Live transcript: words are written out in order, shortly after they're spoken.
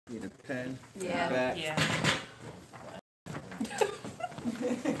Need a pen. Yeah. Back. Yeah.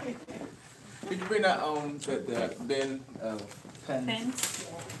 Could you bring that to the bin of pens? Pens.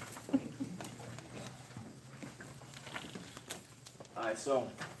 Alright, so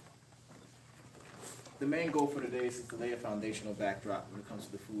the main goal for today is to lay a foundational backdrop when it comes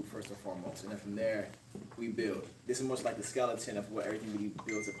to the food first and foremost, and then from there we build. This is much like the skeleton of what everything really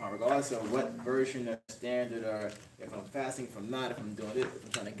builds upon, regardless of what version or standard, or if I'm fasting, if I'm not, if I'm doing this, if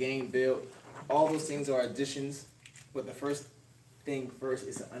I'm trying to gain, build. All those things are additions, but the first thing first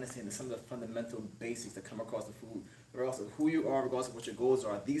is to understand some of the fundamental basics that come across the food, regardless of who you are, regardless of what your goals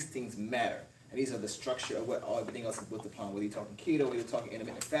are. These things matter. And these are the structure of what everything else is built upon. Whether you're talking keto, whether you're talking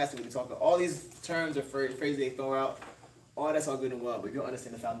intermittent fasting, whether you're talking all these terms or phrases they throw out, all that's all good and well. But if you don't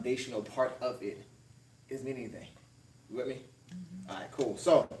understand the foundational part of it, it doesn't mean anything. You with me? All right, cool.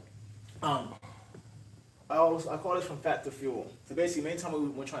 So, I call this from fat to fuel. So basically, many times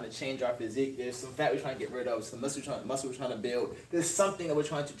we're trying to change our physique, there's some fat we're trying to get rid of, some muscle we're trying to build. There's something that we're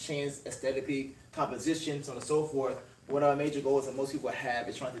trying to change aesthetically, composition, so on and so forth. One of our major goals that most people have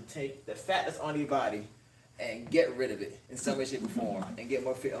is trying to take the fat that's on your body and get rid of it in some way, shape, or form, and get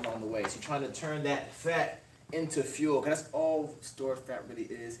more fit along the way. So you're trying to turn that fat into fuel, because that's all stored fat really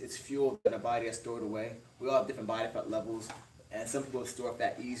is. It's fuel that our body has stored away. We all have different body fat levels, and some people store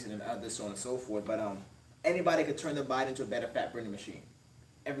fat easier than others, so on and so forth. But anybody can turn their body into a better fat burning machine.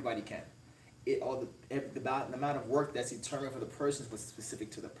 Everybody can. The amount of work that's determined for the person is what's specific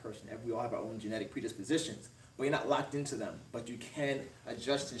to the person. We all have our own genetic predispositions. Well, you're not locked into them, but you can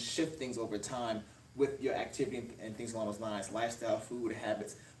adjust and shift things over time with your activity and things along those lines, lifestyle, food,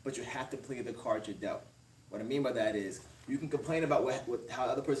 habits, but you have to play the cards you're dealt. What I mean by that is, you can complain about how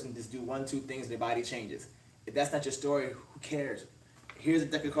the other person just do 1, 2 things and their body changes. If that's not your story, who cares? Here's a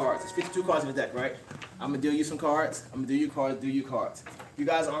deck of cards. There's 52 cards in the deck, right? I'm going to deal you some cards. I'm going to do you cards. You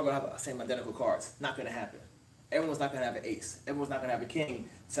guys aren't going to have the same identical cards. Not going to happen. Everyone's not going to have an ace. Everyone's not going to have a king.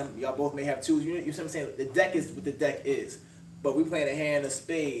 Some y'all both may have 2s. You know what I'm saying? The deck is what the deck is. But we playing a hand of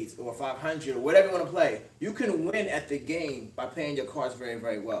spades or 500 or whatever you want to play. You can win at the game by playing your cards very,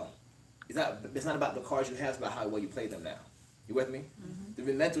 very well. It's not about the cards you have, it's about how well you play them now. You with me? Mm-hmm.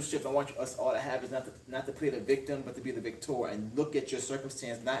 The mental shift I want us all to have is not to play the victim, but to be the victor, and look at your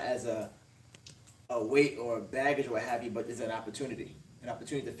circumstance not as a weight or a baggage or what have you, but as an opportunity. An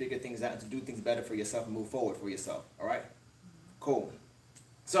opportunity to figure things out and to do things better for yourself and move forward for yourself. All right? Cool.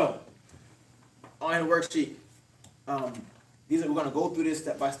 So, on the worksheet, we're going to go through this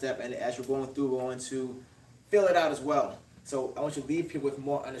step by step, and as you're going through, we're going to fill it out as well. So, I want you to leave here with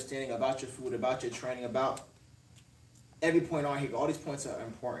more understanding about your food, about your training, about every point on here. All these points are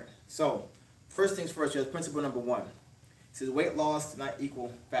important. So, first things first, you have principle number 1. It says weight loss does not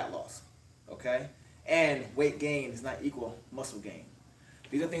equal fat loss. Okay? And weight gain does not equal muscle gain.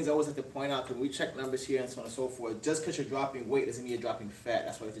 These are things I always have to point out, because when we check numbers here and so on and so forth, just because you're dropping weight doesn't mean you're dropping fat.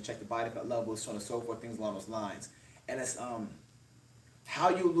 That's why you have to check the body fat levels, so on and so forth, things along those lines. And it's how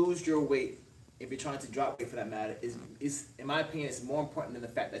you lose your weight, if you're trying to drop weight for that matter, is in my opinion, it's more important than the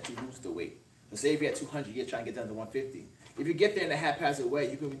fact that you lose the weight. So say if you're at 200, you're trying to get down to 150. If you get there in a haphazard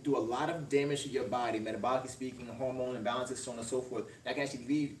way, you can do a lot of damage to your body, metabolically speaking, hormone imbalances, so on and so forth, that can actually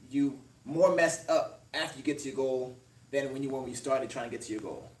leave you more messed up after you get to your goal than when you started trying to get to your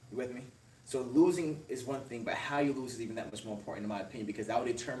goal. You with me? So losing is one thing, but how you lose is even that much more important in my opinion, because that will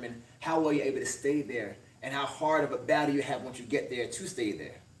determine how well you're able to stay there and how hard of a battle you have once you get there to stay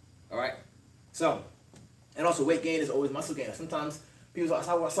there. All right? So, and also weight gain is always muscle gain. Sometimes people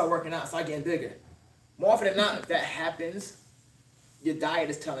start working out, start getting bigger. More often than not, if that happens, your diet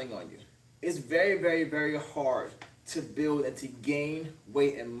is telling on you. It's very, very, very hard to build and to gain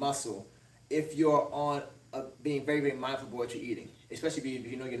weight and muscle if you're on being very, very mindful of what you're eating, especially if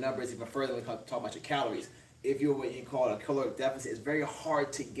you know your numbers even further when we talk about your calories. If you're what you call a caloric deficit, it's very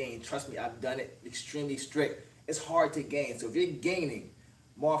hard to gain. Trust me, I've done it extremely strict. It's hard to gain. So if you're gaining,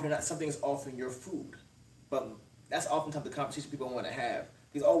 more often than not, something is off in your food. But that's oftentimes the conversation people want to have.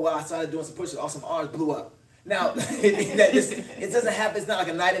 Because, oh, well, I started doing some push-ups, all some arms blew up. Now, it doesn't happen. It's not like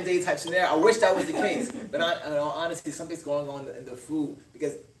a night and day type scenario. I wish that was the case. But in all honesty, something's going on in the food,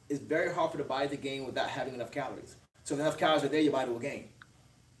 because it's very hard for the body to gain without having enough calories. So if enough calories are there, your body will gain.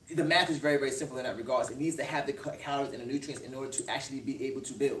 The math is very, very simple in that regards. It needs to have the calories and the nutrients in order to actually be able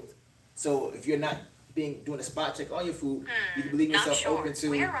to build. So if you're not doing a spot check on your food, you can leave yourself open to... I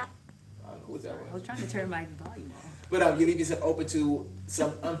don't know who's that one. I was trying to turn my volume off. But you leave yourself open to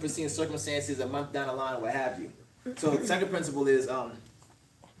some unforeseen circumstances a month down the line or what have you. So the second principle is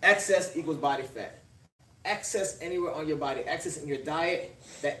excess equals body fat. Excess anywhere on your body, excess in your diet,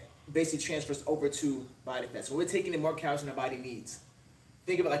 that basically transfers over to body fat. So we're taking in more calories than our body needs.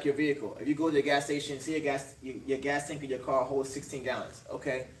 think of it like your vehicle. If you go to the gas station, see your gas tank in your car holds 16 gallons.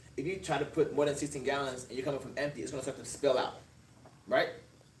 Okay, if you try to put more than 16 gallons and you're coming from empty, it's gonna start to spill out, right?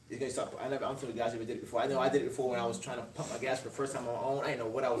 It's gonna start. I'm sure the guys ever did it before. I know I did it before when I was trying to pump my gas for the first time on my own. I didn't know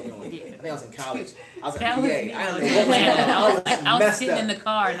what I was doing. I think I was in college. I was That like, was yeah, me. I don't know what was going on. I was messed sitting up. in the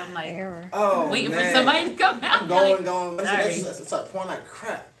car and I'm like, Oh, waiting man. for somebody to come out. I'm going. Sorry. It's like pouring like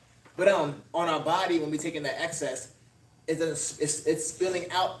crap. But on our body, when we're taking that excess, it doesn't. It's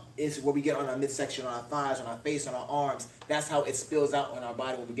spilling out. Is what we get on our midsection, on our thighs, on our face, on our arms. That's how it spills out on our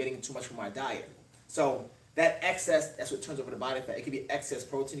body when we're getting too much from our diet. So that excess, that's what turns over the body fat. It could be excess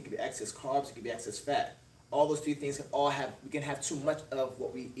protein, it could be excess carbs, it could be excess fat. All those three things we can have too much of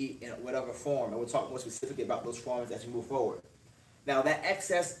what we eat in whatever form, and we'll talk more specifically about those forms as we move forward. Now that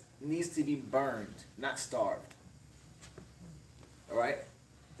excess needs to be burned, not starved. All right?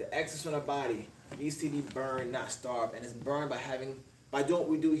 The excess from our body needs to be burned, not starved, and it's burned by doing what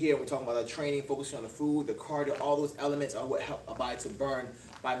we do here. We're talking about our training, focusing on the food, the cardio, all those elements are what help our body to burn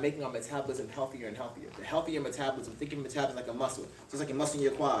by making our metabolism healthier and healthier. The healthier metabolism, think of metabolism like a muscle. Just like a muscle in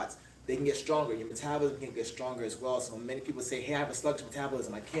your quads. They can get stronger. Your metabolism can get stronger as well. So many people say, hey, I have a sluggish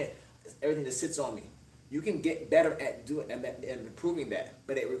metabolism. I can't. Everything just sits on me. You can get better at doing and improving that,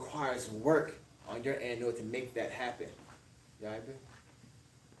 but it requires work on your end in order to make that happen. You all right, babe?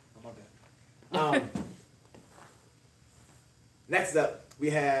 Oh, my bad. Next up, we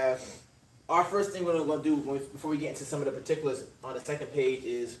have our first thing we're going to do before we get into some of the particulars on the second page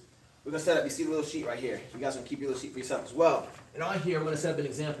is we're going to set up, you see the little sheet right here. You guys can keep your little sheet for yourself as well. And on here, we're going to set up an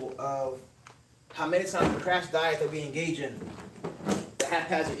example of how many times the crash diet that we engage in, the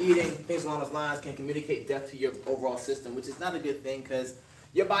haphazard eating, things along those lines can communicate death to your overall system, which is not a good thing because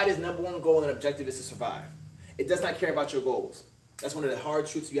your body's number one goal and objective is to survive. It does not care about your goals. That's one of the hard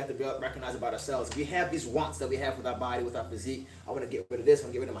truths we have to recognize about ourselves. We have these wants that we have with our body, with our physique. I want to get rid of this, I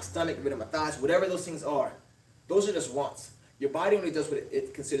want to get rid of my stomach, get rid of my thighs, whatever those things are. Those are just wants. Your body only does what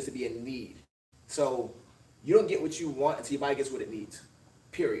it considers to be a need. So you don't get what you want until your body gets what it needs,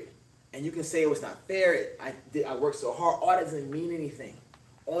 period. And you can say, oh, it's not fair, I worked so hard. All that doesn't mean anything.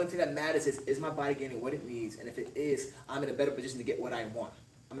 Only thing that matters is my body getting what it needs? And if it is, I'm in a better position to get what I want.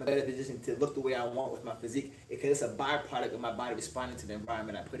 I'm in a better position to look the way I want with my physique because it's a byproduct of my body responding to the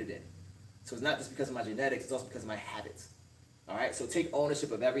environment I put it in. So it's not just because of my genetics, it's also because of my habits. All right, so take ownership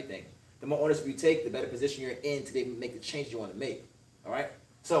of everything. The more ownership you take, the better position you're in to make the change you want to make. All right,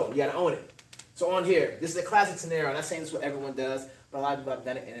 so you got to own it. So on here, this is a classic scenario. I'm not saying this is what everyone does, but a lot of people have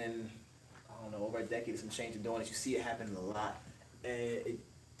done it in, I don't know, over a decade, some change in doing it. You see it happen a lot, and it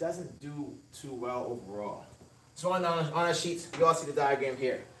doesn't do too well overall. So on our sheets, you all see the diagram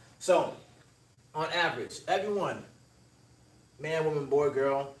here. So, on average, everyone, man, woman, boy,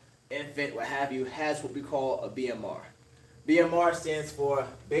 girl, infant, what have you, has what we call a BMR. BMR stands for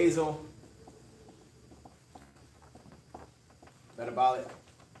basal metabolic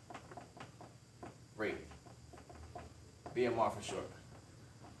rate. BMR for short.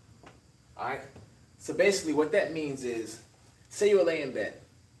 Alright? So basically what that means is, say you lay in bed.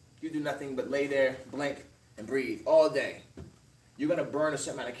 You do nothing but lay there, blink, and breathe all day. You're going to burn a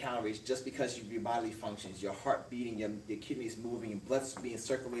certain amount of calories just because of your bodily functions, your heart beating, your kidneys moving, your blood's being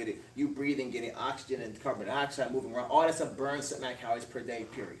circulated, you breathing, getting oxygen and carbon dioxide moving around. All that stuff burns a certain amount of calories per day,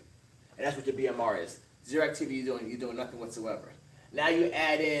 period. And that's what your BMR is. Zero activity you're doing nothing whatsoever. Now you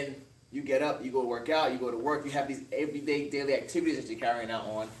add in, you get up, you go work out, you go to work, you have these everyday, daily activities that you're carrying out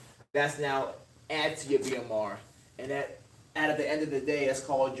on. That's now add to your BMR. And that, at the end of the day, that's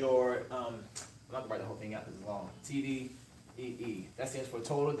called your, I'm not going to write the whole thing out because it's long, TDEE. That stands for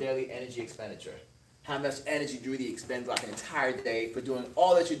total daily energy expenditure. How much energy do you really expend like an entire day for doing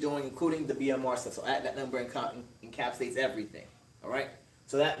all that you're doing, including the BMR stuff. So that number encapsulates everything. All right?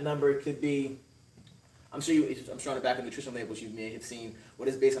 So that number could be, I'm sure on the back of nutrition labels you may have seen what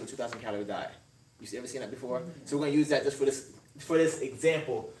is based on a 2,000 calorie diet. You ever seen that before? Mm-hmm. So we're going to use that just for this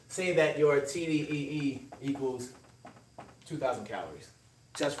example. Say that your TDEE equals 2,000 calories,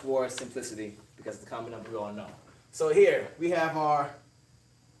 just for simplicity, because it's the common number we all know. So here, we have our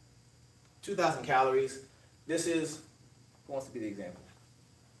 2,000 calories. This is, who wants to be the example?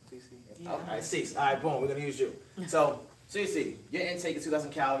 CC? Yeah. All right, Cease. All right, boom, we're going to use you. So you see, your intake is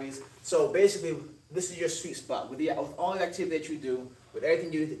 2,000 calories. So basically, this is your sweet spot. With all the activity that you do, with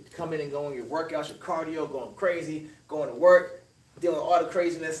everything you come in and going, your workouts, your cardio, going crazy, going to work, dealing with all the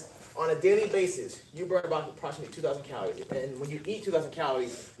craziness, on a daily basis, you burn about approximately 2,000 calories. And when you eat 2,000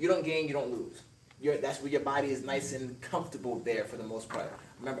 calories, you don't gain, you don't lose. That's where your body is nice and comfortable there for the most part.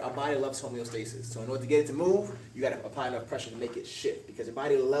 Remember, our body loves homeostasis. So in order to get it to move, you got to apply enough pressure to make it shift because your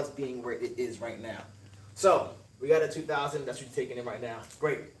body loves being where it is right now. So We got a 2,000. That's what you're taking in right now.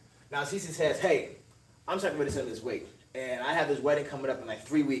 Great. Now Cece says, hey, I'm trying to ready to send this weight, and I have this wedding coming up in like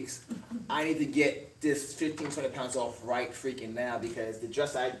 3 weeks. I need to get this 15, 20 pounds off right freaking now because the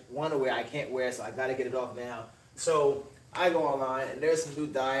dress I want to wear I can't wear, so I got to get it off now. So I go online and there's some new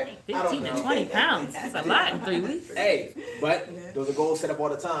diet. 15 to 20 pounds. That's a lot in 3 weeks. Hey, but those are goals set up all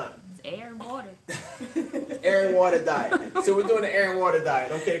the time. It's air and water. Air and water diet. So we're doing the air and water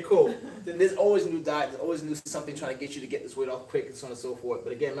diet. Okay, cool. Then there's always new diet. There's always new something trying to get you to get this weight off quick and so on and so forth.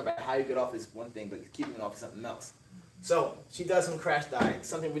 But again, remember how you get off is one thing, but keeping it off is something else. So she does some crash diet,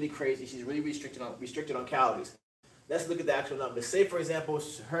 something really crazy. She's really restricted on calories. Let's look at the actual numbers. Say for example,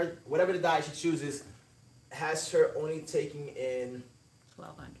 her whatever the diet she chooses has her only taking in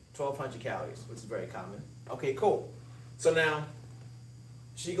 1,200 calories, which is very common. Okay, cool. So now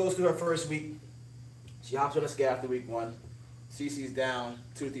she goes through her first week. She hops on a scale after week 1. Cece's down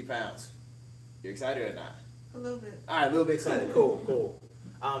 2 to 3 pounds. You excited or not? A little bit. All right, a little bit excited. Cool, cool.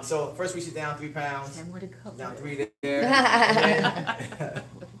 So first week she's down 3 pounds. 10 more to go. Down 3 there. And then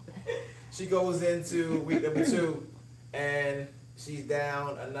she goes into week number 2, and she's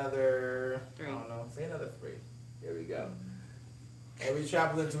down another 3. I don't know. Say another 3. Here we go. And we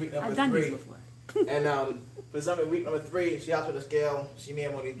travel into week number I've done 3. this before. And for some week number 3, she hops on the scale. She may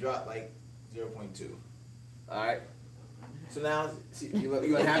have only dropped like 0.2. All right. So now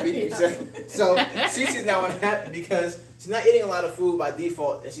you unhappy? So Cece's now unhappy because she's not eating a lot of food by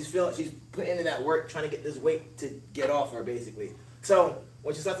default, and she's putting in that work trying to get this weight to get off her basically. So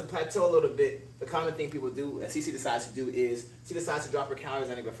when she starts to plateau a little bit, the common thing people do, and Cece decides to do, is she decides to drop her calories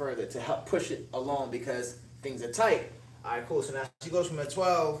down even further to help push it along because things are tight. All right, cool. So now she goes from a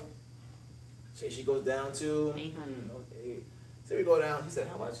 12. Say she goes down to 800. Okay. So we go down. He said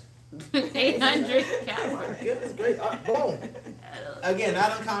how much? 800 Oh calories. my goodness, great. Boom. Again,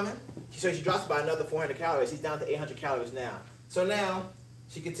 not uncommon. So she drops by another 400 calories. She's down to 800 calories now. So now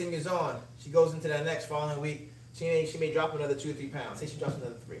she continues on. She goes into that next following week. She may drop another 2 or 3 pounds. Say she drops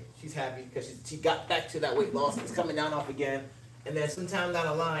another 3. She's happy because she got back to that weight loss. It's coming down off again. And then sometime down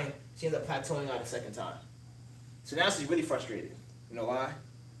the line, she ends up plateauing out a second time. So now she's really frustrated. You know why?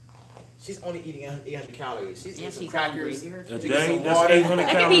 She's only eating 800 calories. She's eating some crackers. A drinking day, some that's water. 800 It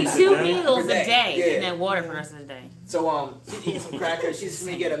could calories. be 2 a day. meals a Per day, day yeah. and then water for the rest of the day. So she's eating some crackers. She's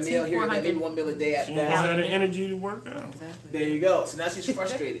gonna get a meal here and there, maybe 1 meal a day at She don't best. have the energy to work out. There you go. So now she's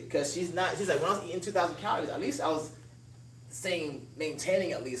frustrated because she's like, when I was eating 2,000 calories, at least I was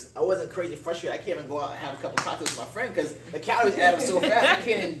maintaining at least. I wasn't crazy frustrated. I can't even go out and have a couple of cocktails with my friend because the calories add up so fast. I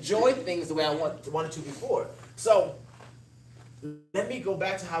can't enjoy things the way I wanted to before. So let me go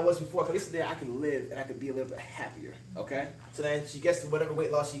back to how I was before, because at least I could live and I could be a little bit happier, okay? So then she gets to whatever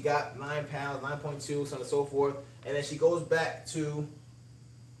weight loss she got, 9 pounds, 9.2, so on and so forth, and then she goes back to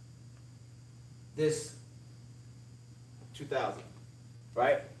this 2,000,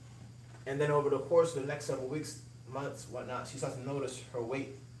 right? And then over the course of the next several weeks, months, whatnot, she starts to notice her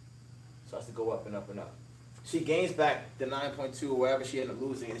weight starts to go up and up and up. She gains back the 9.2 or wherever she ended up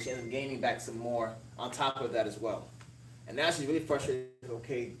losing, and she ends up gaining back some more on top of that as well. And now she's really frustrated.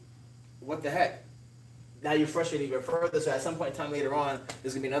 Okay, what the heck? Now you're frustrated even further. So at some point in time later on,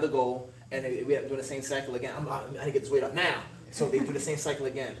 there's gonna be another goal, and then we have to do the same cycle again. I need to get this weight up now. So they do the same cycle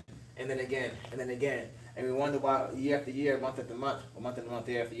again, and then again, and then again. And we wonder why year after year, month after month, or month after month,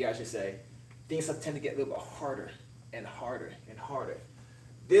 year after year, I should say, things tend to get a little bit harder and harder and harder.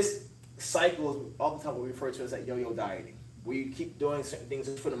 This cycle is all the time what we refer to as that yo-yo dieting, where you keep doing certain things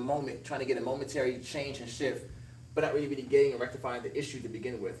for the moment, trying to get a momentary change and shift, but not really getting and rectifying the issue to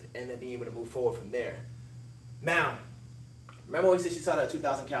begin with, and then being able to move forward from there. Now, remember when we said she started at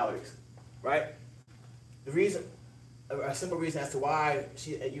 2,000 calories, right? The reason, a simple reason as to why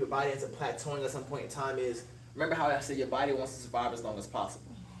your body ends up plateauing at some point in time is, remember how I said your body wants to survive as long as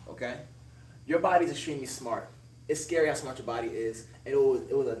possible, okay? Your body's extremely smart. It's scary how smart your body is, and it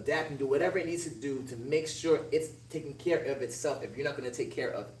will adapt and do whatever it needs to do to make sure it's taking care of itself if you're not going to take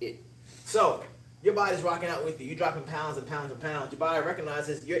care of it. So, your body's rocking out with you. You're dropping pounds and pounds and pounds. Your body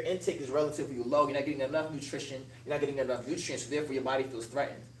recognizes your intake is relatively low. You're not getting enough nutrition. You're not getting enough nutrients. So therefore, your body feels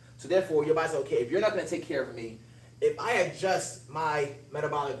threatened. So therefore, your body's okay. If you're not going to take care of me, if I adjust my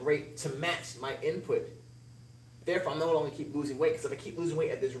metabolic rate to match my input, therefore, I'm no longer keep losing weight. Because if I keep losing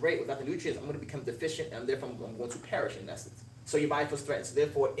weight at this rate without the nutrients, I'm going to become deficient, and therefore I'm going to perish in essence. So your body feels threatened. So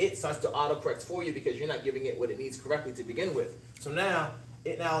therefore, it starts to autocorrect for you because you're not giving it what it needs correctly to begin with. So now,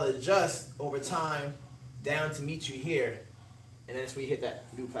 it now adjusts over time down to meet you here, and then that's when you hit that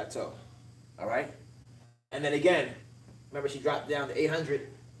new plateau. All right? And then again, remember she dropped down to 800,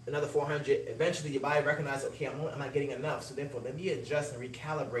 another 400. Eventually, your body recognizes, okay, I'm not getting enough, so therefore let me adjust and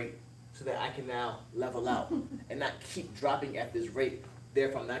recalibrate so that I can now level out and not keep dropping at this rate.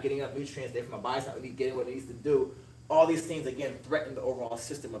 Therefore, I'm not getting enough nutrients. Therefore, my body's not really getting what it needs to do. All these things, again, threaten the overall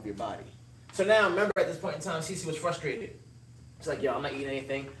system of your body. So now, remember at this point in time, Cece was frustrated. It's like, yo, I'm not eating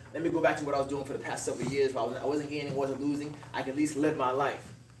anything. Let me go back to what I was doing for the past several years. While I wasn't gaining, wasn't losing. I could at least live my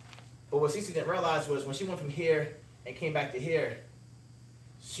life. But what Cece didn't realize was when she went from here and came back to here,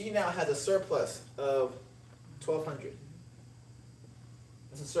 she now has a surplus of 1,200.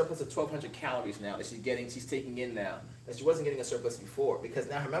 It's a surplus of 1,200 calories now that she's taking in now. That she wasn't getting a surplus before. Because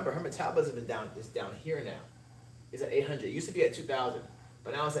now remember, her metabolism is down here now. It's at 800. It used to be at 2,000,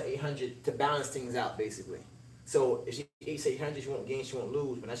 but now it's at 800 to balance things out, basically. So if she eats 800, she won't gain, she won't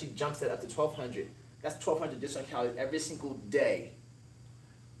lose. But now she jumps that up to 1,200. That's 1,200 additional calories every single day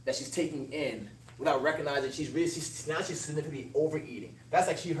that she's taking in without recognizing now she's significantly overeating. That's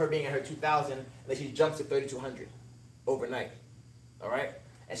like her being at her 2,000, and then she jumps to 3,200 overnight. All right?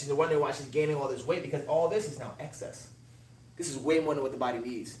 And she's wondering why she's gaining all this weight, because all this is now excess. This is way more than what the body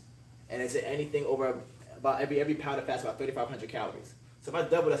needs. And it's anything over about every pound of fat is about 3,500 calories. So if I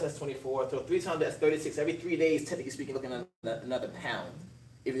double that's 24. So 3 times that's 36. Every 3 days, technically speaking, looking at another pound.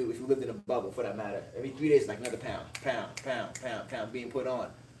 If you lived in a bubble, for that matter. Every 3 days is like another pound being put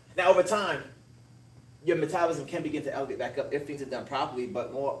on. Now over time, your metabolism can begin to elevate back up if things are done properly,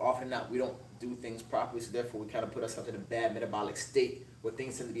 but more often than not, we don't do things properly, so therefore we kind of put ourselves in a bad metabolic state where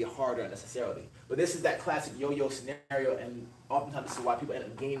things tend to be harder unnecessarily. But this is that classic yo-yo scenario, and oftentimes this is why people end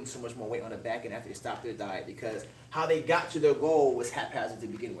up gaining so much more weight on the back end after they stop their diet, because how they got to their goal was haphazard to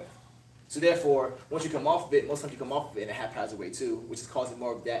begin with. So therefore, once you come off of it, most times you come off of it in a haphazard way too, which is causing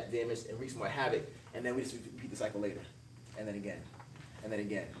more of that damage and wreaks more havoc, and then we just repeat the cycle later, and then again, and then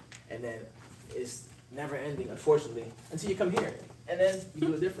again, and then it's never ending, unfortunately, until you come here, and then you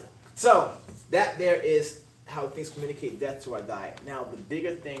do it different. So that there is how things communicate death to our diet. Now, the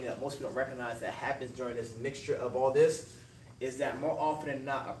bigger thing that most people don't recognize that happens during this mixture of all this is that more often than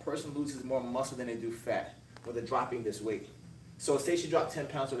not, a person loses more muscle than they do fat when they're dropping this weight. So say she dropped 10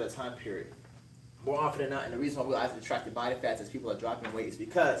 pounds over that time period. More often than not, and the reason why we like to track the body fats as people are dropping weight is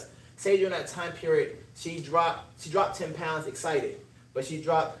because, say during that time period, she dropped 10 pounds excited, but she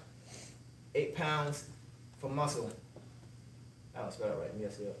dropped 8 pounds for muscle. I don't spell it right. Let me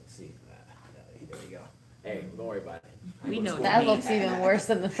see. There we go. Hey, don't worry about it. We know that looks even worse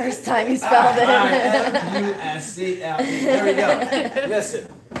than the first time you spelled it. M-U-S-C-L-E. There we go. Listen,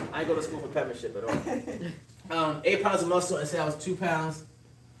 I go to school for penmanship at all. 8 pounds of muscle, and say I was 2 pounds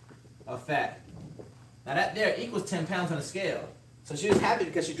of fat. Now that there equals 10 pounds on the scale. So she was happy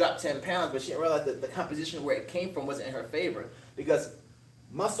because she dropped 10 pounds, but she didn't realize that the composition where it came from wasn't in her favor, because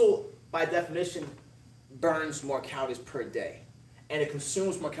muscle, by definition, burns more calories per day. And it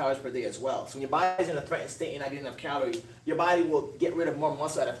consumes more calories per day as well. So when your body's in a threatened state and not getting enough calories, your body will get rid of more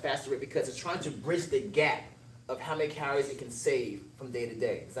muscle at a faster rate because it's trying to bridge the gap of how many calories it can save from day to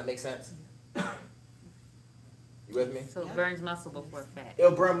day. Does that make sense? You with me? So it burns muscle before fat.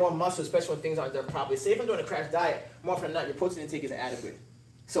 It'll burn more muscle, especially when things aren't done properly. Say if I'm doing a crash diet, more often than not, your protein intake isn't adequate.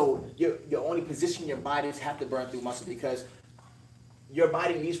 So you're only positioning your body to have to burn through muscle because your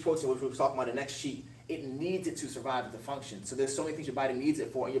body needs protein, which we'll talk about in the next sheet. It needs it to survive and to function. So there's so many things your body needs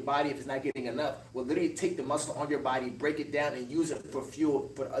it for, and your body, if it's not getting enough, will literally take the muscle on your body, break it down, and use it for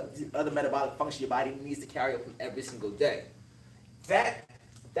fuel, for other metabolic function your body needs to carry out from every single day. That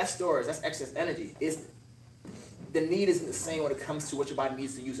storage, that's excess energy. The need isn't the same when it comes to what your body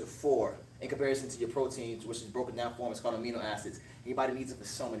needs to use it for in comparison to your proteins, which is broken down form. It's called amino acids. And your body needs it for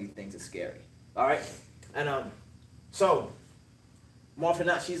so many things. It's scary. All right? And so more often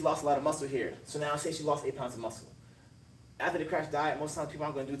than not, she's lost a lot of muscle here. So now say she lost 8 pounds of muscle. After the crash diet, most times people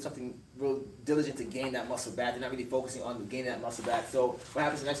aren't going to do something real diligent to gain that muscle back. They're not really focusing on gaining that muscle back. So what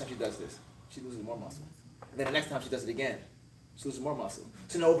happens the next time she does this? She loses more muscle. And then the next time she does it again, she loses more muscle.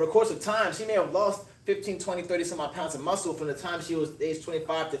 So now over the course of time, she may have lost 15, 20, 30 some odd pounds of muscle from the time she was age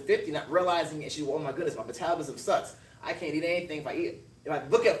 25 to 50, not realizing it. She, oh my goodness, my metabolism sucks. I can't eat anything. If I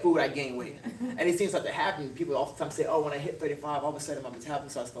look at food, I gain weight. And these things start to happen. People oftentimes say, oh, when I hit 35, all of a sudden my metabolism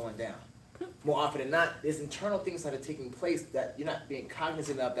starts going down. More often than not, there's internal things that are taking place that you're not being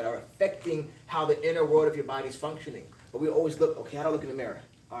cognizant of that are affecting how the inner world of your body is functioning. But we always look, okay, how do I look in the mirror?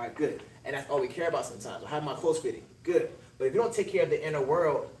 All right, good. And that's all we care about sometimes. How am I clothes fitting? Good. But if you don't take care of the inner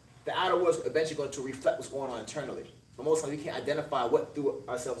world, the outer world is eventually going to reflect what's going on internally. But most times we can't identify what threw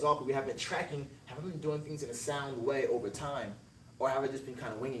ourselves off because we haven't been tracking, haven't been doing things in a sound way over time, or have we just been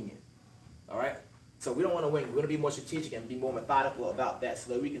kind of winging it? All right? So we don't want to wing. We want to be more strategic and be more methodical about that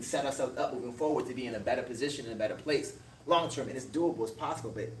so that we can set ourselves up moving forward to be in a better position, in a better place long term. And it's doable, it's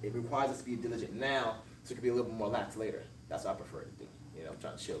possible, but it requires us to be diligent now so it can be a little bit more lax later. That's what I prefer to do. You know, I'm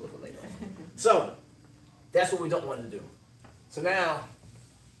trying to chill a little bit later. So, that's what we don't want to do. So now,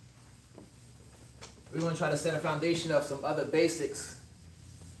 we're going to try to set a foundation of some other basics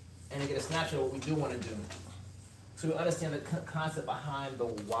and get a snapshot of what we do want to do. So we understand the concept behind the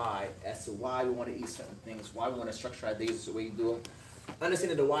why, as to why we want to eat certain things, why we want to structure our days the way we do them.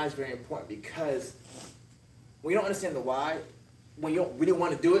 Understanding the why is very important, because when you don't understand the why, when you don't really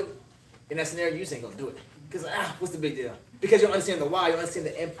want to do it, in that scenario, you just ain't going to do it. Because, what's the big deal? Because you don't understand the why, you don't understand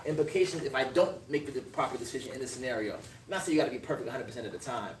the implications if I don't make the proper decision in this scenario. Not saying you got to be perfect 100% of the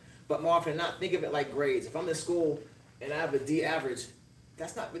time, but more often than not, think of it like grades. If I'm in school and I have a D average,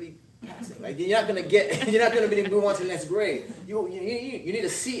 that's not really passing. Like, you're not gonna be move on to the next grade. You need a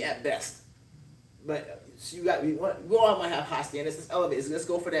C at best. But we all might have high standards. Let's elevate. Let's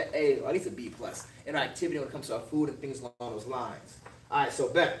go for that A, or at least a B plus in our activity when it comes to our food and things along those lines. All right, so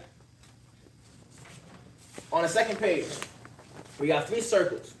back on the second page, we got 3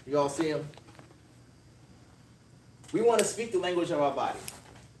 circles. You all see them? We want to speak the language of our body,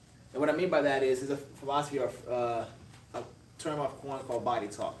 and what I mean by that is a philosophy of a term of one called body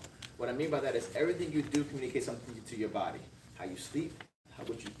talk. What I mean by that is everything you do communicates something to your body. How you sleep,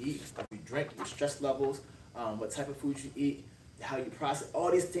 what you eat, what you drink, your stress levels, what type of food you eat, how you process,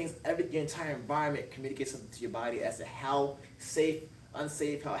 all these things, your entire environment communicates something to your body as to how safe,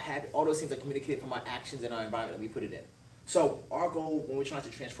 unsafe, how happy, all those things are communicated from our actions and our environment that we put it in. So our goal when we're trying to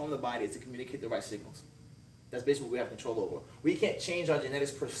transform the body is to communicate the right signals. That's basically what we have control over. We can't change our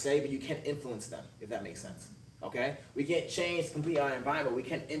genetics per se, but you can influence them, if that makes sense. Okay? We can't change completely our environment, we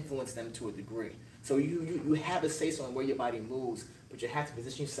can influence them to a degree. So you have a say-so on where your body moves, but you have to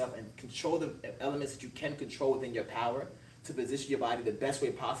position yourself and control the elements that you can control within your power to position your body the best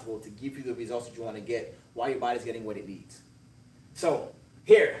way possible to give you the results that you want to get while your body's getting what it needs. So,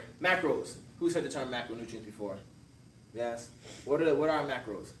 here, macros. Who's heard the term macronutrients before? Yes? What are our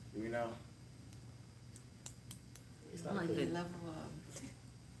macros? Do we know? It's like the level of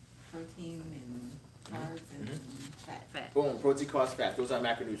protein and carbs and fat. Boom, protein, carbs, fat. Those are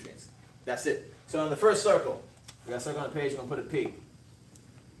macronutrients. That's it. So on the first circle, we got a circle on the page, we're going to put a P.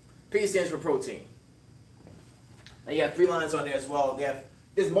 P stands for protein. Now you have 3 lines on there as well.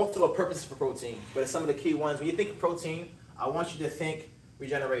 There's multiple purposes for protein, but some of the key ones. When you think of protein, I want you to think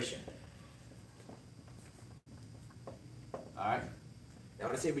regeneration. Alright? Now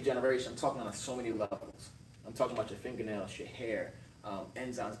when I say regeneration, I'm talking on so many levels. I'm talking about your fingernails, your hair,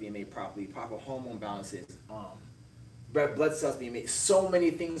 enzymes being made properly, proper hormone balances, red blood cells being made. So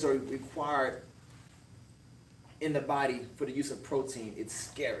many things are required in the body for the use of protein. It's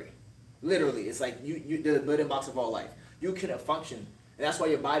scary. Literally, it's like the building blocks of all life. You cannot function, and that's why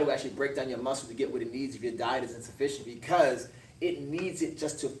your body will actually break down your muscle to get what it needs if your diet is insufficient, because it needs it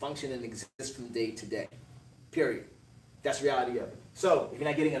just to function and exist from day to day. Period. That's the reality of it. So if you're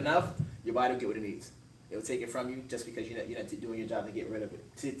not getting enough, your body will get what it needs. It will take it from you just because you're not doing your job to get rid of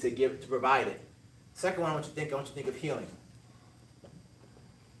it, to provide it. Second one, I want you to think of healing.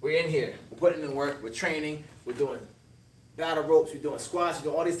 We're in here. We're putting in work. We're training. We're doing battle ropes. We're doing squats. We're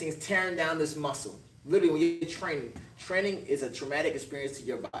doing all these things, tearing down this muscle. Literally, when you're training is a traumatic experience to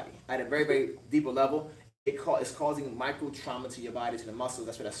your body. At a very, very deeper level, it's causing micro trauma to your body, to the muscles.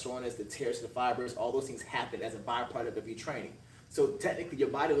 That's where the soreness, the tears to the fibers, all those things happen as a byproduct of your training. So technically, your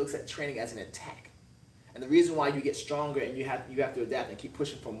body looks at training as an attack. And the reason why you get stronger and you have to adapt and keep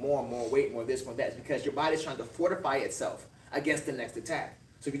pushing for more and more weight, more this, more that, is because your body's trying to fortify itself against the next attack.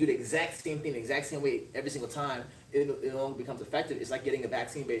 So if you do the exact same thing, the exact same way every single time, it no longer becomes effective. It's like getting a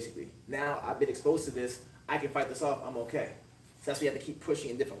vaccine, basically. Now I've been exposed to this. I can fight this off. I'm okay. So that's why you have to keep pushing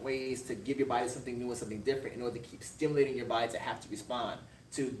in different ways to give your body something new and something different in order to keep stimulating your body to have to respond,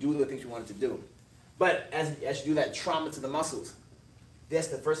 to do the things you want it to do. But as you do that trauma to the muscles, that's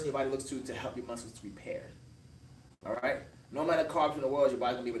the first thing your body looks to help your muscles to repair. All right? No amount of carbs in the world your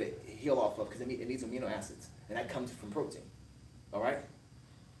body's going to be able to heal off of, because it needs amino acids, and that comes from protein. All right?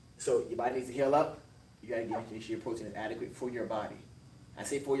 So your body needs to heal up. You got to make sure your protein is adequate for your body. I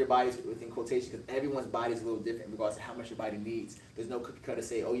say for your body within quotation because everyone's body is a little different in regards to how much your body needs. There's no cookie cutter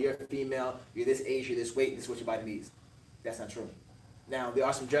say, oh, you're a female, you're this age, you're this weight, this is what your body needs. That's not true. Now, there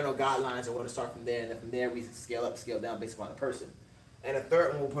are some general guidelines, and we're going to start from there, and then from there we scale up, scale down based upon the person. And a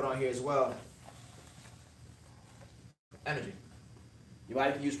third one we'll put on here as well, energy. Your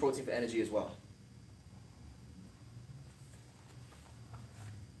body can use protein for energy as well.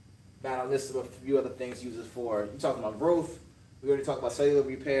 Now, I'll list a few other things uses for. You're talking about growth. We already talked about cellular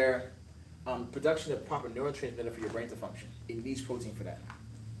repair, production of proper neurotransmitter for your brain to function. It needs protein for that.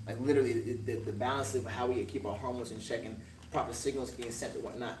 Like literally, the balance of how we keep our hormones in check and proper signals being sent and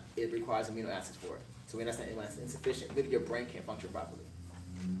whatnot, it requires amino acids for it. So when that's not insufficient, literally your brain can't function properly.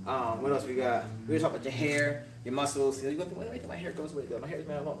 What else we got? We were talking about your hair, your muscles. You go, wait, my hair goes away. My hair is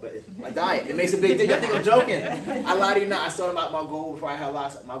mad long, but my diet, it makes a big thing. I think I'm joking. I lie to you not. I started my goal before I had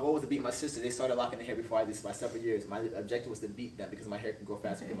lots. My goal was to beat my sister. They started locking the hair before I did this by several years. My objective was to beat them because my hair can grow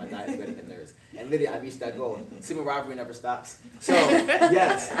faster and my diet is better than theirs. And literally, I reached that goal. Civil rivalry never stops. So,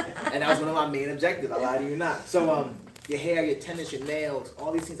 yes. And that was one of my main objectives. I lie to you not. So, your hair, your tendons, your nails,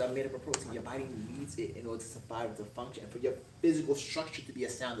 all these things are made up of protein. Your body needs it in order to survive and to function, and for your physical structure to be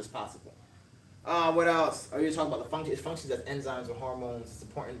as sound as possible. What else? Are you talking about the function? It functions as enzymes or hormones. It's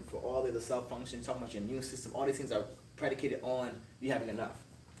important for all of the cell functions. Talking about your immune system. All these things are predicated on you having enough.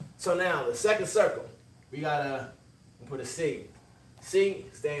 So now the second circle, we gotta put a C. C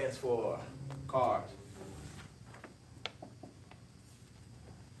stands for carbs.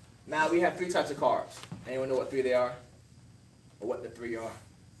 Now we have 3 types of carbs. Anyone know what 3 they are? Or what the 3 are?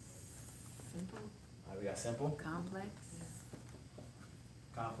 Simple. We got simple, Complex.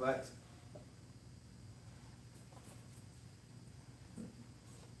 complex.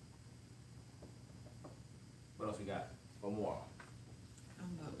 What else we got? One more.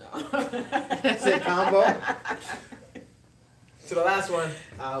 Sit combo. So the last one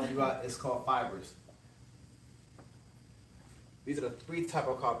we got is called fibers. These are the 3 type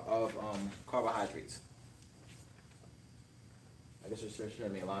of carbohydrates. I guess you're sure I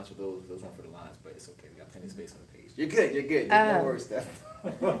made lines for those one for the lines, but it's okay. We got plenty of space on the page. You're good. No worries, Steph.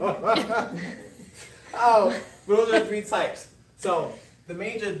 But those are the 3 types. So the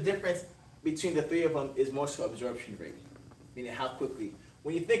major difference between the 3 of them is more so absorption rate, meaning how quickly.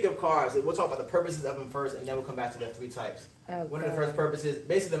 When you think of carbs, we'll talk about the purposes of them first, and then we'll come back to the 3 types. One of the first purposes,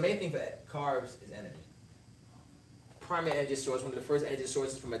 basically the main thing for carbs is energy. Primary energy source, one of the first energy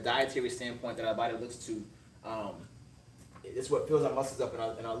sources from a dietary standpoint that our body looks to. It's what fills our muscles up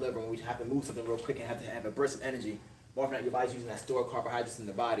in our liver when we have to move something real quick and have to have a burst of energy. More often than not, your body's using that stored carbohydrates in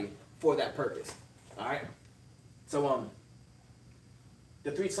the body for that purpose. All right. So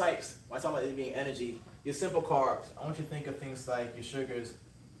the 3 types. When I talk about it being energy, your simple carbs. I want you to think of things like your sugars,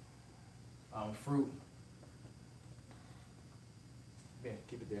 fruit. Yeah,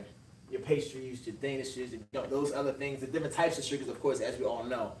 keep it there. Your pastries, your danishes, those other things. The different types of sugars, of course, as we all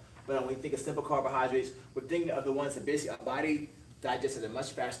know. But when you think of simple carbohydrates, we're thinking of the ones that basically our body digests at a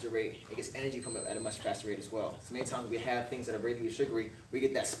much faster rate. It gets energy from it at a much faster rate as well. So many times we have things that are really sugary, we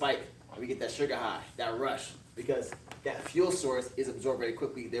get that spike, we get that sugar high, that rush, because that fuel source is absorbed very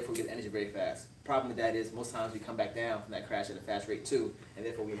quickly, therefore we get energy very fast. Problem with that is most times we come back down from that crash at a fast rate too, and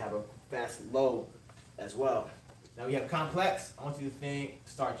therefore we have a fast low as well. Now we have complex. I want you to think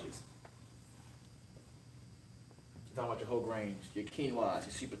starches. You're talking about your whole grains, your quinoas,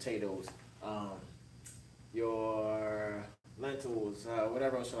 your sweet potatoes, your lentils,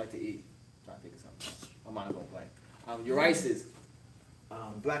 whatever else you like to eat. I'm trying to think of something. I'm not going to blank. Your rices,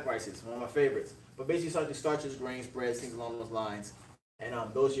 black rices, one of my favorites. But basically starches, grains, breads, things along those lines. And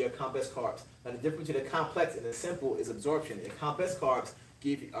those are your complex carbs. Now the difference between the complex and the simple is absorption. The complex carbs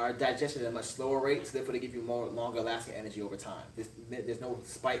are digested at a much slower rate, so therefore they give you more longer lasting energy over time. There's no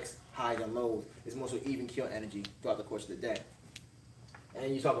spikes, highs and lows. It's more so even keel energy throughout the course of the day. And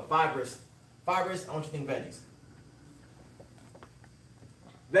then you talk about fibers. Fibers, I want you to think veggies.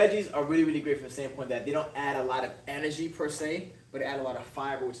 Veggies are really great from the standpoint that they don't add a lot of energy per se, but they add a lot of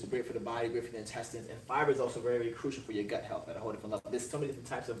fiber, which is great for the body, great for the intestines. And fiber is also very crucial for your gut health at a whole different level. There's so many different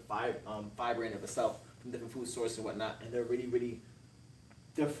types of fiber in of itself from different food sources and whatnot, and they're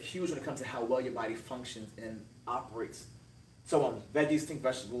they're huge when it comes to how well your body functions and operates. So veggies, think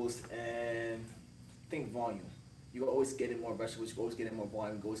vegetables, and think volume. You always get in more vegetables, you always get in more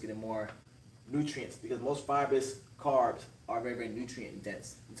volume, you always get in more nutrients, because most fibrous carbs are very nutrient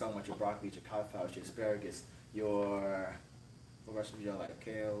dense. You're talking about your broccoli, your cauliflowers, your asparagus, your, what vegetables you like,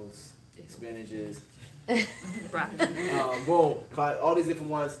 kales, spinaches, boom, all these different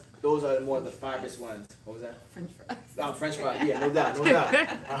ones. Those are more the fibrous ones. What was that? French fries. French fries. Yeah, no doubt.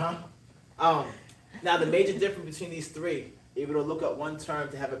 Now the major difference between these 3, able to look up one term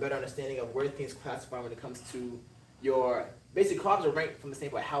to have a better understanding of where things classify when it comes to your basic carbs are ranked from the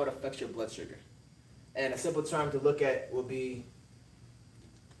standpoint of how it affects your blood sugar. And a simple term to look at will be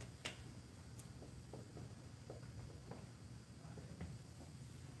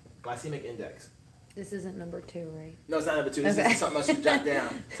glycemic index. This isn't number 2, right? No, it's not number 2. This Okay. is something else you jot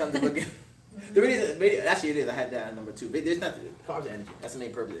down. Something to look at. The reason, actually it is. I had that at number 2. There's nothing. Carbs are energy. That's the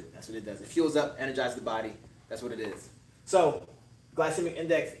main purpose. That's what it does. It fuels up, energizes the body. That's what it is. So, glycemic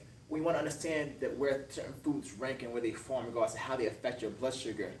index. We want to understand that where certain foods rank and where they form in regards to how they affect your blood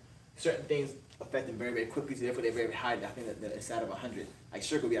sugar. certain things affect them very, very quickly, so therefore they're very high. I think that inside of 100, like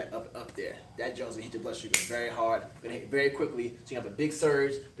sugar will be like up there. That Jones will hit your blood sugar very hard, gonna hit very quickly, so you have a big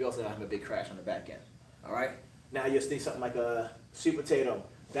surge, but you also have a big crash on the back end. All right. Now you'll see something like a sweet potato.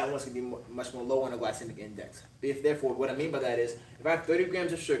 That one's gonna be much more low on the glycemic index. Therefore, what I mean by that is, if I have 30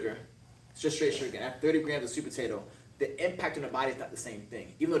 grams of sugar, it's just straight sugar, and I have 30 grams of sweet potato, the impact on the body is not the same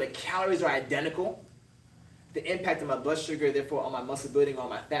thing. Even though the calories are identical, the impact on my blood sugar, therefore on my muscle building, on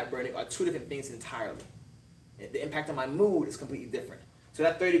my fat burning, are two different things entirely. The impact on my mood is completely different. So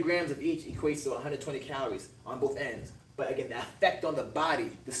that 30 grams of each equates to 120 calories on both ends. But again, the effect on the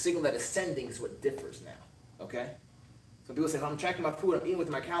body, the signal that is sending is what differs now, okay? So people say, if I'm tracking my food, I'm eating with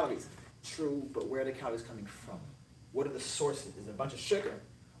my calories. True, but where are the calories coming from? What are the sources? Is it a bunch of sugar?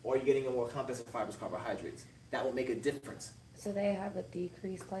 Or are you getting a more complex of fibers, carbohydrates? That will make a difference. So they have a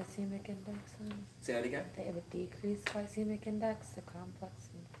decreased glycemic index then? Say that again? They have a decreased glycemic index, the complex?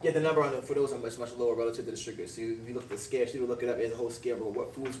 Yeah, the number on for those are much, much lower relative to the sugar. So if you look at the scale, you look it up, there's a whole scale of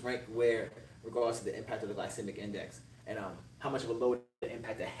what foods rank where regards to the impact of the glycemic index and how much of a load the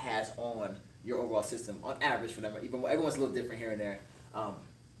impact it has on your overall system on average for them. Even everyone's a little different here and there.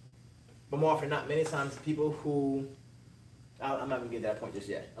 But more often than not, many times people who, I'm not gonna get to that point just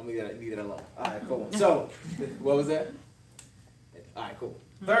yet. I'm gonna leave it alone. All right, cool. So, what was that? All right, cool.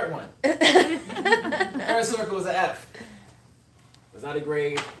 Third one. Third circle is an F. It's not a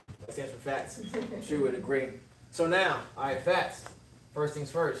grade. That stands for fats. I'm sure you would agree. So now, all right, fats. First things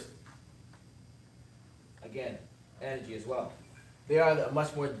first. Again, energy as well. They are a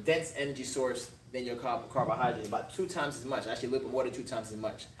much more dense energy source than your carbohydrates. About 2 times as much. Actually, a little bit more than 2 times as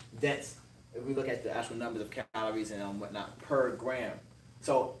much. Dense. If we look at the actual numbers of calories and whatnot per gram.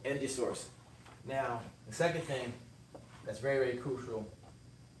 So, energy source. Now, the second thing that's very, very crucial,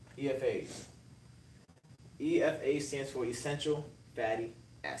 EFAs. EFA stands for essential fatty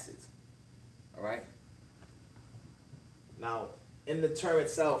acids. All right? Now, in the term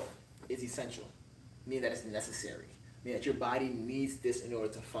itself, is essential, meaning that it's necessary, meaning that your body needs this in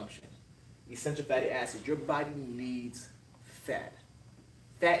order to function. Essential fatty acids, your body needs fat.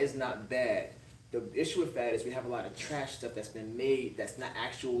 Fat is not bad. The issue with fat is we have a lot of trash stuff that's been made that's not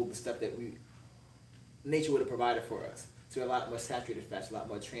actual the stuff that nature would have provided for us. So a lot more saturated fats, a lot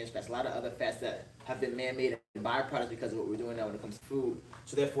more trans fats, a lot of other fats that have been man-made and byproducts because of what we're doing now when it comes to food.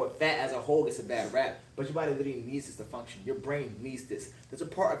 So therefore, fat as a whole gets a bad rap. But your body literally needs this to function. Your brain needs this. There's a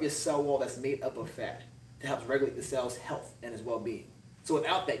part of your cell wall that's made up of fat that helps regulate the cell's health and its well-being. So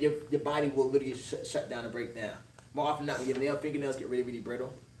without that, your body will literally shut down and break down. More often than not, when your fingernails get really, really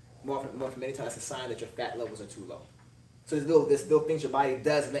brittle, more often many times, it's a sign that your fat levels are too low. So there's little things your body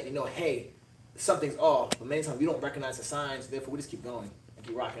does to let you know, hey, something's off. But many times we don't recognize the signs, therefore we just keep going and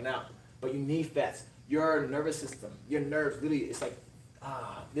keep rocking out. But you need fats. Your nervous system, your nerves, literally, it's like,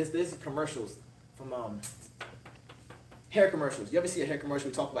 there's commercials from hair commercials. You ever see a hair commercial?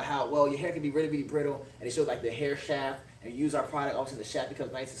 We talk about how, well, your hair can be really, really brittle, and it shows like the hair shaft, and you use our product, all of a sudden the shaft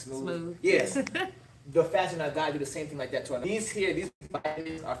becomes nice and smooth. Yes. The fats in our diet do the same thing like that to us. These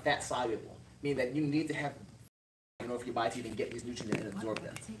vitamins are fat soluble, meaning that you need to have in order for your body to even get these nutrients and absorb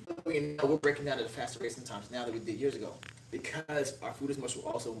them. We're breaking down at a faster rate sometimes now than we did years ago because our food is much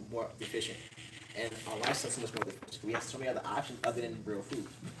also more deficient and our lifestyle is so much more deficient. We have so many other options other than real food.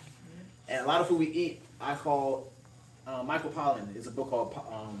 And a lot of food we eat, I call, Michael Pollan, is a book called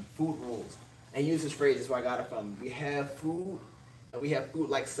Food Rules. And he uses this phrase, that's where I got it from. We have food, and we have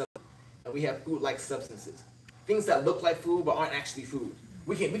food-like substances. And we have food-like substances. Things that look like food but aren't actually food.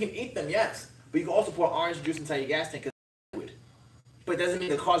 We can eat them, yes. But you can also pour orange juice inside your gas tank because it's liquid. But it doesn't mean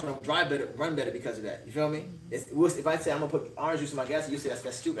the cars run better because of that. You feel me? If I say I'm going to put orange juice in my gas tank, you say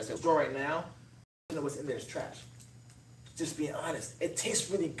that's stupid. I say, straw right now, you know what's in there is trash. Just being honest. It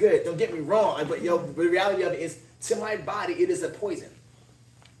tastes really good. Don't get me wrong. But the reality of it is, to my body, it is a poison.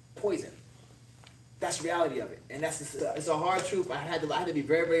 Poison. That's the reality of it. And it's a hard truth. I had to be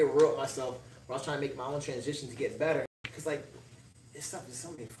very, very real with myself when I was trying to make my own transition to get better. Because, like, this stuff is so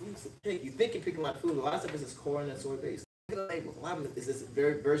many foods to pick. You think you're picking like food. A lot of stuff is just corn and soy based. A lot of it is this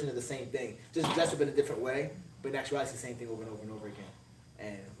very version of the same thing, just dressed up in a different way. But in actuality, it's the same thing over and over and over again.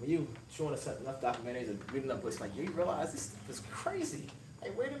 And when you showing us enough documentaries and reading up books, like, you realize this stuff is crazy.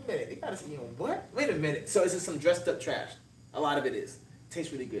 Like, wait a minute, they got us eating what? Wait a minute. So it's just some dressed up trash. A lot of it is. It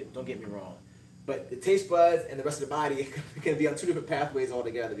tastes really good. Don't get me wrong. But the taste buds and the rest of the body can be on 2 different pathways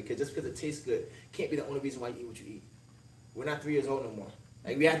altogether. Because just because it tastes good can't be the only reason why you eat what you eat. We're not 3 years old no more.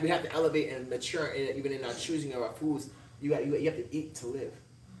 Like we have to elevate and mature, even in our choosing of our foods. You have to eat to live.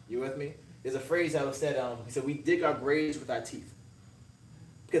 You with me? There's a phrase that was said. He said, "We dig our graves with our teeth."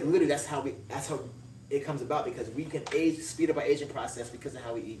 Because literally, that's how it comes about. Because we can speed up our aging process because of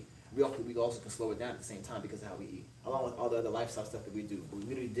how we eat. we also can slow it down at the same time because of how we eat, along with all the other lifestyle stuff that we do. We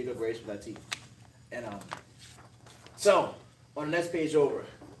literally dig up grapes with our teeth. And so on the next page over,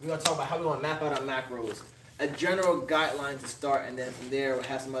 we're gonna talk about how we want to map out our macros, a general guideline to start, and then from there we'll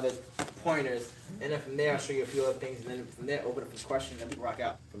have some other pointers, and then from there I'll show you a few other things, and then from there open up for questions and we rock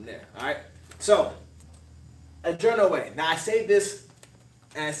out from there. All right. So a general way. Now I say this,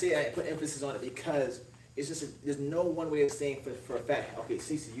 and I put emphasis on it because it's just there's no one way of saying for a fact. Okay,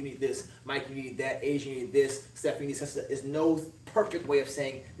 Cece, you need this. Mike, you need that. Asian, you need this. Stephanie needs this. There's no perfect way of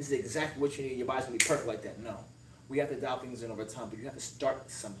saying this is exactly what you need. Your body's gonna be perfect like that. No, we have to dial things in over time, but you have to start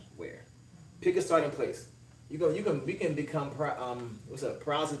somewhere. Pick a starting place. We can become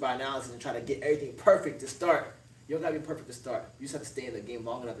paralysis by analysis and try to get everything perfect to start. You don't gotta be perfect to start. You just have to stay in the game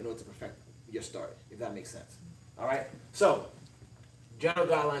long enough in order to perfect your start, if that makes sense. All right. So, general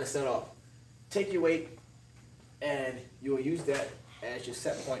guideline to set off. Take your weight, and you will use that as your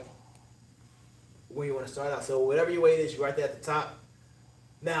set point when you want to start out. So whatever your weight is, you're right there at the top.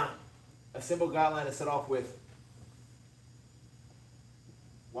 Now, a simple guideline to set off with: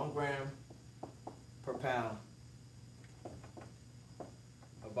 1 gram per pound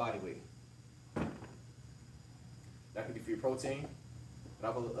of body weight. That could be for your protein,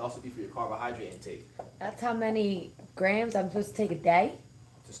 but that could also be for your carbohydrate intake. That's how many grams I'm supposed to take a day?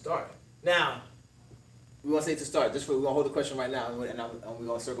 To start. Now, we want to say to start. We're going to hold the question right now, and we're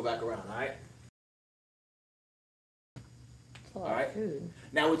going to circle back around, all right? That's a lot All right. of food.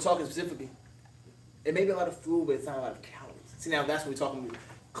 Now, we're talking specifically, it may be a lot of food, but it's not a lot of calories. See, now that's what we're talking about.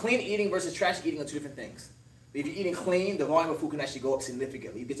 Clean eating versus trash eating are two different things. If you're eating clean, the volume of food can actually go up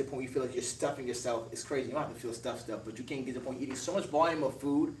significantly. You get to the point where you feel like you're stuffing yourself. It's crazy. You don't have to feel stuff, but you can get to the point you're eating so much volume of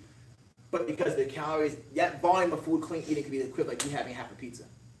food, but because the calories, that volume of food, clean eating could be the equivalent like you having half a pizza.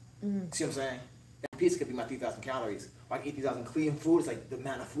 Mm-hmm. See what I'm saying? That pizza could be my 3,000 calories. Or I can eat 3,000 clean food. It's like the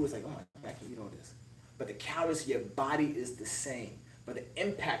amount of food is like, oh my God, I can eat all this. But the calories of your body is the same. But the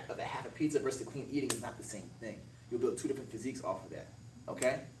impact of the half a pizza versus the clean eating is not the same thing. You'll build two different physiques off of that.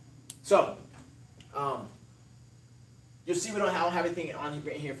 Okay? So, you'll see we don't have anything on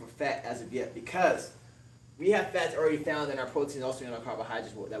here for fat as of yet because we have fats already found in our proteins, also in our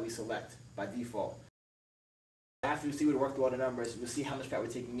carbohydrates that we select by default. After we see we work through all the numbers, we'll see how much fat we're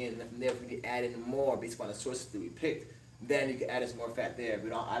taking in, and then from there, if we can add in more based upon the sources that we picked, then you can add in some more fat there.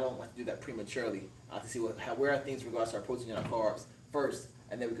 But I don't want to do that prematurely. I have to see where are things in regards to our protein and our carbs first,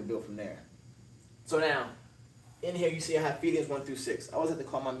 and then we can build from there. So now, in here you see I have feedings 1 through 6. I always have to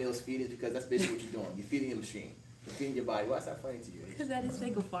call my meals feedings because that's basically what you're doing. You're feeding the machine. You're feeding your body. Why is that funny to you? Because that is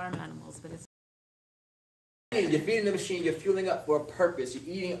fake of farm animals, but it's. You're feeding the machine. You're fueling up for a purpose. You're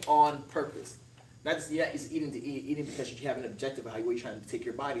eating on purpose. Not just eating to eat, eating because you have an objective of where you're trying to take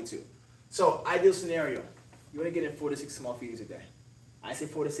your body to. So, ideal scenario, you want to get in 4 to 6 small feedings a day. I say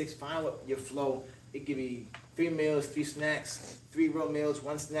 4 to 6, find what your flow. It could be 3 meals, 3 snacks, 3 real meals,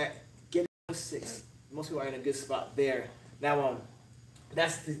 1 snack. Get in 6. Most people are in a good spot there. Now,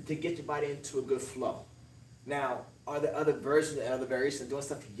 that's to get your body into a good flow. Now, are there other versions and other variations of doing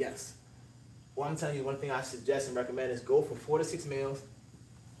stuff? Yes. Well, I'm telling you, one thing I suggest and recommend is go for 4 to 6 meals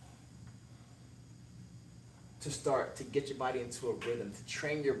to start, to get your body into a rhythm, to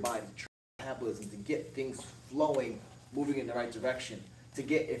train your body, to train your metabolism, to get things flowing, moving in the right direction. To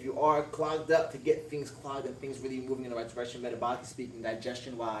get, if you are clogged up, to get things clogged and things really moving in the right direction, metabolically speaking,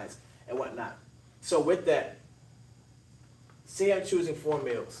 digestion-wise, and whatnot. So with that, say I'm choosing 4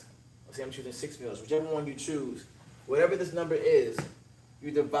 meals, or say I'm choosing 6 meals, whichever one you choose, whatever this number is,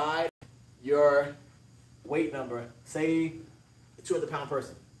 you divide your weight number, say a 200-pound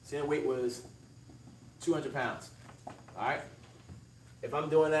person. Say their weight was 200 pounds. All right? If I'm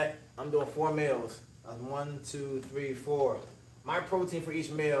doing that, I'm doing 4 meals. 1, 2, 3, 4. My protein for each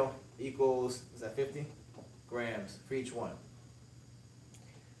meal equals, is that 50 grams for each one?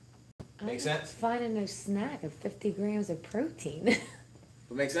 Make sense? Finding no snack of 50 grams of protein.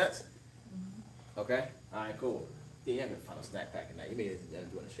 Make sense? Okay? All right, cool. Yeah, you're not going to find a snack pack in that. You may end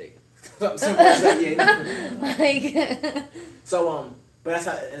up doing a shake. Something simple as that, yeah. Like, So, but that's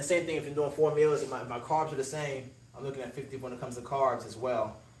how, and the same thing if you're doing 4 meals, if my carbs are the same, I'm looking at 50 when it comes to carbs as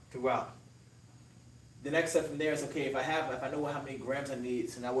well throughout. The next step from there is, okay, if I know how many grams I need,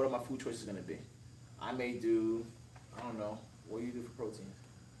 so now what are my food choices going to be? I may do, I don't know, what do you do for protein?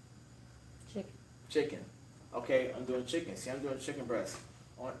 chicken. Chicken. Okay, I'm doing chicken. See, I'm doing chicken breast.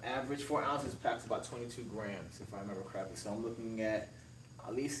 On average, 4 ounces packs about 22 grams, if I remember correctly. So I'm looking at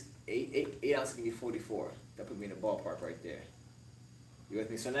least 8 ounces can be 44. That put me in the ballpark right there. You with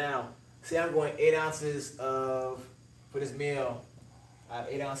me? So now, say I'm going 8 ounces for this meal. I have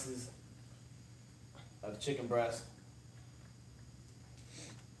 8 ounces of chicken breast.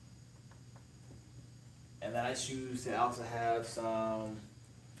 And then I choose to also have some,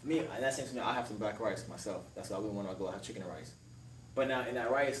 and that seems to me, I have some black rice myself. That's why I wouldn't want to go have chicken and rice. But now in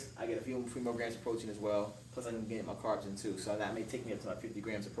that rice, I get a few more grams of protein as well. Plus I can get my carbs in too. So that may take me up to about 50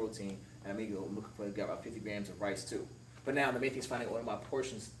 grams of protein, and I may go looking for about 50 grams of rice too. But now the main thing is finding what my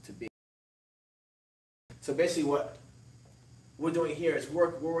portions to be. So basically what we're doing here is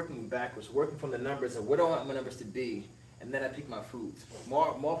we're working backwards, working from the numbers of what do I want my numbers to be, and then I pick my foods.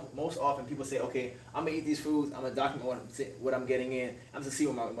 Most often people say, okay, I'm gonna eat these foods, I'm gonna document what I'm getting in, I'm gonna see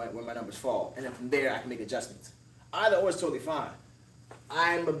where my numbers fall, and then from there I can make adjustments. Either or is totally fine.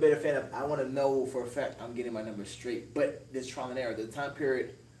 I'm a bit of fan of, I want to know for a fact I'm getting my numbers straight, but there's trial and error. The time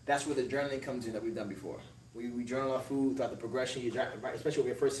period, that's where the journaling comes in that we've done before. We journal our food throughout the progression, especially over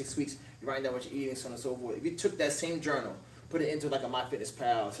your first 6 weeks, you're writing down what you're eating, so on and so forth. If you took that same journal, put it into like a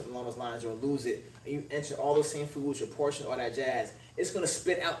MyFitnessPal, something along those lines, or Lose It, and you enter all those same foods, your portion, all that jazz, it's going to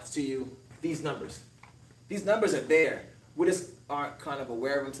spit out to you these numbers. These numbers are there. We just aren't kind of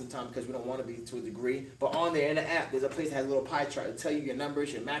aware of them sometimes because we don't want to be to a degree. But on there in the app, there's a place that has a little pie chart to tell you your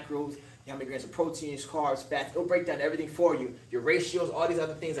numbers, your macros, how many grams of proteins, carbs, fats. It'll break down everything for you. Your ratios, all these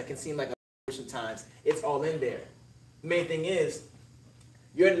other things that can seem like a sometimes. It's all in there. The main thing is,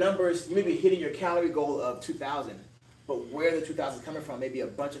 your numbers, you may be hitting your calorie goal of 2,000, but where the 2,000 is coming from may be a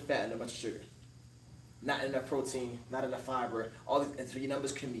bunch of fat and a bunch of sugar. Not enough protein, not enough fiber, all these, and so your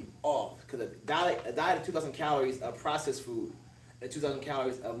numbers can be off. Because a diet of 2,000 calories of processed food and 2,000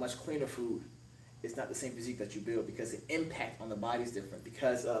 calories of much cleaner food is not the same physique that you build, because the impact on the body is different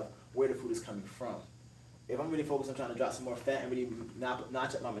because of where the food is coming from. If I'm really focused on trying to drop some more fat and really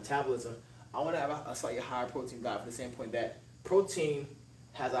notch up my metabolism, I want to have a slightly higher protein diet for the same point that protein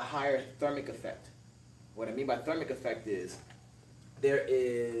has a higher thermic effect. What I mean by thermic effect is there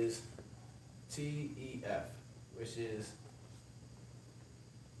is TEF, which is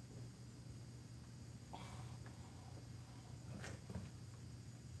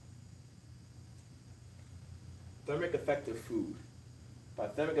thermic effect of food. By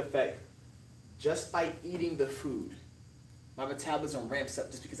thermic effect, just by eating the food, my metabolism ramps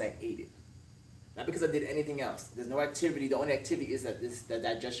up just because I ate it. Not because I did anything else. There's no activity. The only activity is the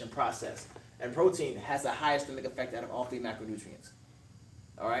digestion process. And protein has the highest thermic effect out of all 3 macronutrients.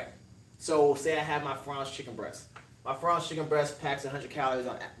 All right? So say I have my Franz chicken breast. My Franz chicken breast packs 100 calories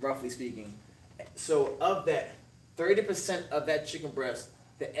on, roughly speaking. So of that, 30% of that chicken breast,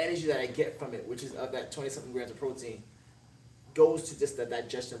 the energy that I get from it, which is of that 20-something grams of protein, goes to just the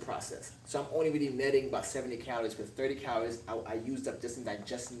digestion process. So I'm only really netting about 70 calories, because 30 calories I used up just in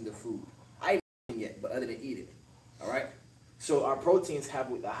digesting the food. I ain't eaten yet, but other than eat it. All right? So our proteins have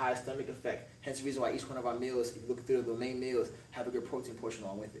the highest stomach effect. Hence the reason why each one of our meals, if you look through the main meals, have a good protein portion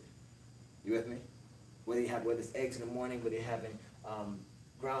along with it. You with me? Whether it's eggs in the morning, whether you're having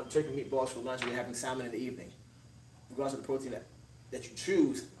ground turkey meatballs for lunch, or you're having salmon in the evening. Regardless of the protein that you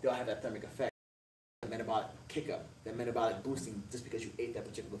choose, they'll have that thermic effect. The metabolic kick-up, that metabolic boosting, just because you ate that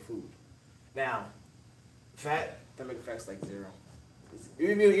particular food. Now, fat, thermic effect's like 0.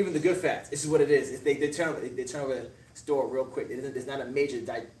 Even the good fats, this is what it is. They turn over the store real quick. There's not a major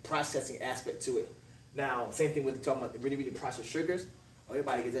processing aspect to it. Now, same thing with talking about really, really processed sugars.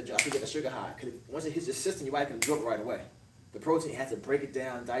 Everybody gets that job. You get the sugar high. Because once it hits your system, your body can absorb it right away. The protein has to break it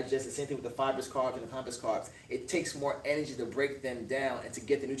down, digest it. Same thing with the fibrous carbs and the complex carbs. It takes more energy to break them down and to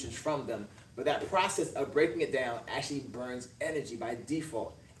get the nutrients from them. But that process of breaking it down actually burns energy by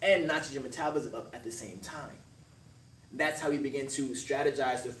default and notches your metabolism up at the same time. That's how we begin to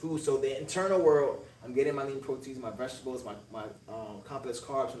strategize the food. So the internal world, I'm getting my lean proteins, my vegetables, my complex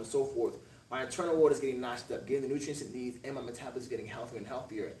carbs, and so forth. My internal world is getting notched up, getting the nutrients it needs, and my metabolism is getting healthier and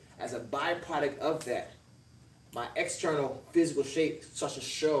healthier. As a byproduct of that, my external physical shape starts to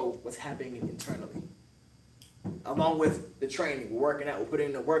show what's happening internally. Along with the training, we're working out, we're putting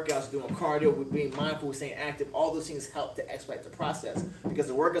in the workouts, doing cardio, we're being mindful, we're staying active. All those things help to expedite the process, because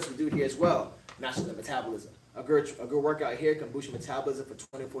the workouts we do here as well notches the metabolism. A good workout here can boost your metabolism for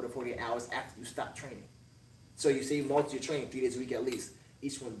 24 to 48 hours after you stop training. So you see, multi your training 3 days a week at least.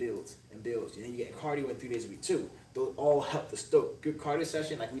 Each one builds and builds. And then you get cardio in 3 days a week too. Those all help to stoke. Good cardio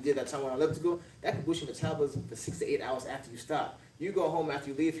session, like we did that time on elliptical, that can boost your metabolism for 6 to 8 hours after you stop. You go home after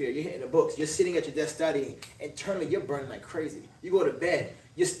you leave here, you're hitting the books, you're sitting at your desk studying, internally you're burning like crazy. You go to bed,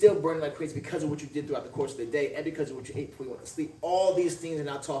 you're still burning like crazy because of what you did throughout the course of the day and because of what you ate before you went to sleep. All these things are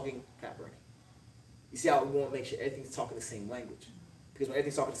now talking fat burning. You see how we want to make sure everything's talking the same language. Because when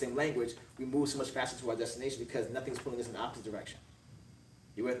everything's talking the same language, we move so much faster to our destination because nothing's pulling us in the opposite direction.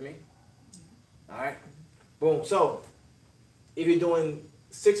 You with me? All right. Boom. So if you're doing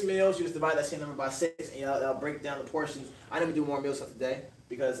 6 meals, you just divide that same number by 6, and I'll break down the portions. I never do more meals for today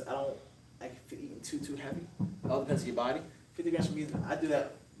because I don't like if you're eating too heavy. It all depends on your body. 50 grams for me, I do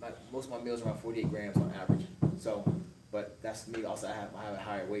that. Most of my meals are around 48 grams on average. So, but that's me. Also, I have a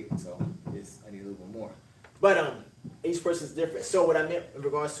higher weight, so I need a little bit more. But each person's different. So what I meant in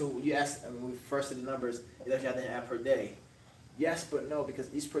regards to you asked, when we first did the numbers, is that you have to have per day. Yes, but no,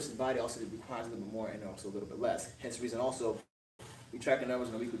 because each person's body also requires a little bit more and also a little bit less. Hence the reason also we track the numbers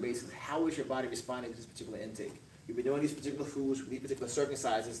on a weekly basis. How is your body responding to this particular intake? You've been doing these particular foods, with these particular serving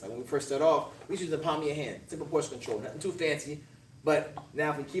sizes. Like when we first start off, we use the palm of your hand. Simple portion control, nothing too fancy. But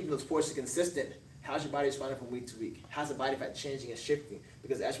now if we keep those portions consistent, how's your body responding from week to week? How's the body fat changing and shifting?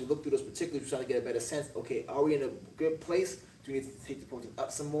 Because as we look through those particulars, we're trying to get a better sense. Okay, are we in a good place? Do we need to take the protein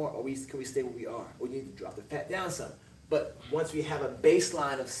up some more? Or can we stay where we are? Or do we need to drop the fat down some? But once we have a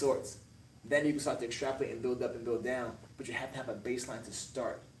baseline of sorts, then you can start to extrapolate and build up and build down. But you have to have a baseline to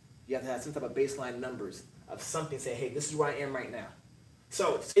start. You have to have some type of baseline numbers of something saying, hey, this is where I am right now.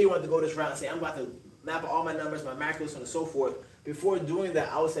 So say you want to go this route and say, I'm about to map out all my numbers, my macros, and so forth. Before doing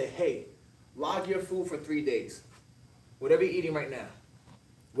that, I would say, hey, log your food for 3 days. Whatever you're eating right now.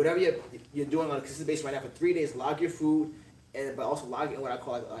 Whatever you're doing on a consistent basis right now for 3 days, log your food, but also log it in what I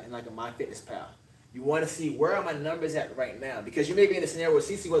call in like a MyFitnessPal. You want to see where are my numbers at right now, because you may be in a scenario where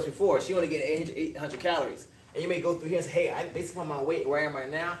Cece was before. She only getting 800 calories, and you may go through here and say, hey, based upon my weight where I am right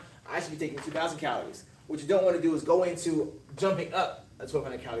now, I should be taking 2,000 calories. What you don't want to do is go into jumping up a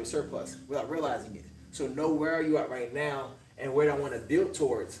 1,200 calorie surplus without realizing it. So know where are you at right now and where do I want to build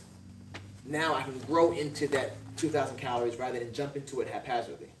towards. Now I can grow into that 2,000 calories rather than jump into it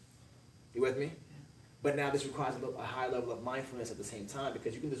haphazardly. You with me? But now this requires a high level of mindfulness at the same time,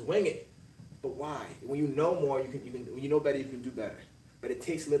 because you can just wing it. But why? When you know more, when you know better, you can do better. But it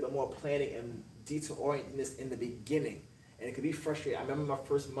takes a little bit more planning and detail-orientedness in the beginning. And it can be frustrating. I remember my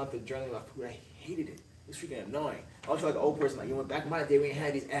first month of journaling my food, I hated it. It was freaking annoying. I was like an old person, like, you know, back in my day, we didn't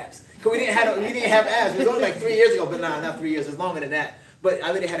have these apps. Because we didn't have apps. It was only like 3 years ago, but nah, not 3 years. It was longer than that. But I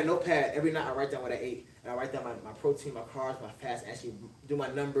literally had a notepad. Every night I write down what I ate. And I write down my protein, my carbs, my fats, actually do my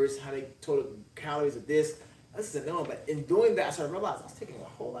numbers, how many total calories of this. This is annoying, but in doing that, I started to realize I was taking a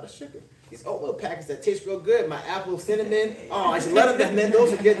whole lot of sugar. These oatmeal packets that taste real good, my apple cinnamon, oh, I should let them, man,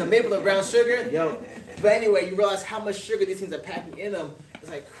 those are getting the maple and brown sugar, yo. But anyway, you realize how much sugar these things are packing in them. It's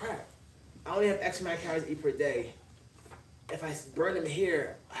like, crap, I only have X amount of calories to eat per day. If I burn them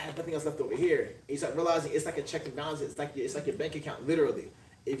here, I have nothing else left over here. And you start realizing it's like a check and balance. It's like your bank account, literally.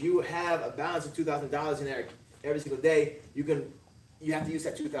 If you have a balance of $2,000 in there every single day, you have to use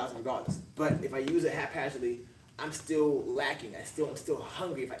that $2,000 regardless. But if I use it haphazardly, I'm still lacking. I'm still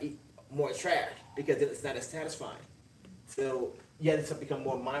hungry if I eat more trash, because then it's not as satisfying. So you have to become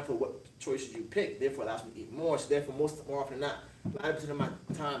more mindful of what choices you pick. Therefore, it allows me to eat more. So therefore, more often than not, 90% of my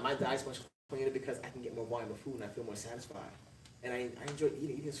time, my diet's much cleaner because I can get more volume of food and I feel more satisfied. And I enjoy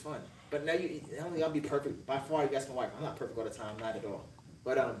eating. Eating is fun. But now I don't think I'll be perfect. By far, you guys my wife. I'm not perfect all the time, not at all.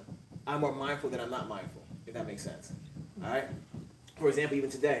 But I'm more mindful than I'm not mindful, if that makes sense. All right. For example,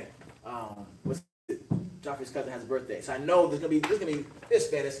 even today, Joffrey's cousin has a birthday, so I know there's gonna be this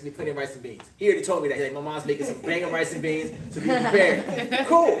man. There's gonna be plenty of rice and beans. He already told me that. He's like, my mom's making some banging rice and beans, so be prepared.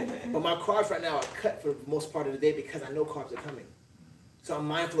 Cool. But my carbs right now are cut for the most part of the day because I know carbs are coming. So I'm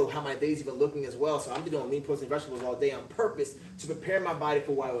mindful of how my day's even looking as well. So I'm doing lean protein vegetables all day on purpose to prepare my body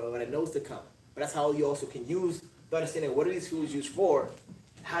for what I know is to come. But that's how you also can use the understanding what are these foods used for,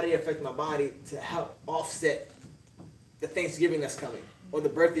 how they affect my body to help offset the Thanksgiving that's coming, or the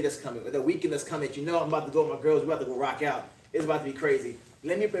birthday that's coming, or the weekend that's coming. You know I'm about to go with my girls, we're about to go rock out. It's about to be crazy.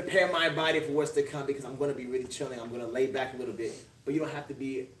 Let me prepare my body for what's to come, because I'm going to be really chilling. I'm going to lay back a little bit. But you don't have to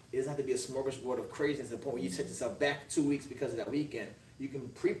be, it doesn't have to be a smorgasbord of craziness to the point where you set yourself back 2 weeks because of that weekend. You can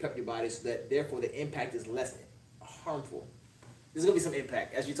pre-prep your body so that therefore the impact is less harmful. There's going to be some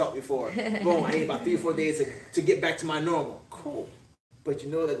impact, as you talked before. Boom, I need about 3 or 4 days to get back to my normal. Cool. But you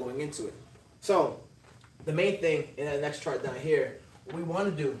know they're going into it. So the main thing in that next chart down here, what we want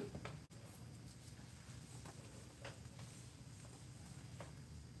to do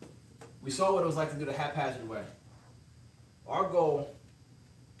we saw what it was like to do the haphazard way. Our goal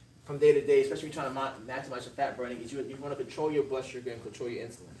from day to day, especially if you're trying to maximize your fat burning, is you want to control your blood sugar and control your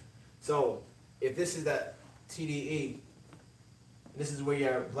insulin. So if this is that TDE, this is where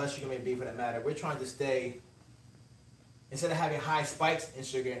your blood sugar may be for that matter. We're trying to stay, instead of having high spikes in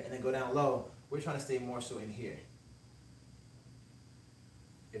sugar and then go down low, we're trying to stay more so in here.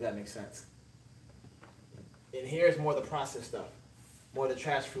 If that makes sense. In here is more the processed stuff, more the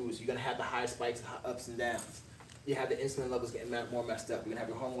trash foods. You're going to have the high spikes, ups and downs. You have the insulin levels getting more messed up. You're going to have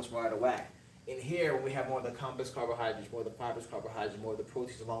your hormones more out of whack. In here, when we have more of the complex carbohydrates, more of the fibrous carbohydrates, more of the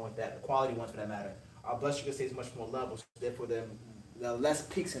proteins along with that, the quality ones for that matter, our blood sugar stays much more level. So therefore, the less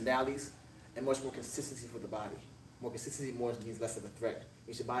peaks and valleys, and much more consistency for the body. More consistency more means less of a threat.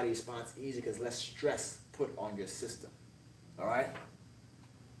 Means your body responds easier because less stress put on your system. All right?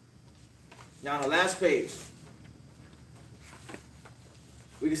 Now on the last page,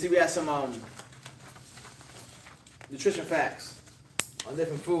 we can see we have some nutrition facts on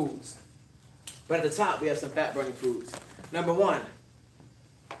different foods. But at the top, we have some fat-burning foods. Number one,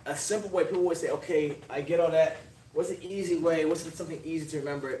 a simple way. People always say, okay, I get all that. What's the easy way? What's something easy to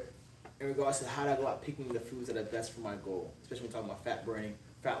remember in regards to how do I go about picking the foods that are best for my goal? Especially when we're talking about fat burning,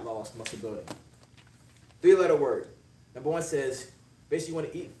 fat loss, muscle building. 3-letter word. Number one says, basically you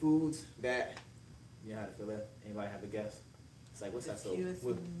want to eat foods that, you know how to feel that? Anybody have a guess? It's like, what's that? So, Fewest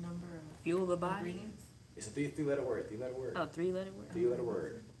number of Fuel the body. ingredients. it's a three-letter word. 3-letter word. Oh, 3-letter word. 3-letter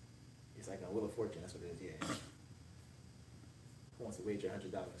word. It's like a Wheel of Fortune. That's what it is. Yeah. Who wants to wager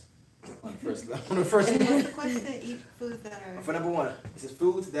 $100 on the first? On the first. What's the question? Eat foods that are. For number one, it says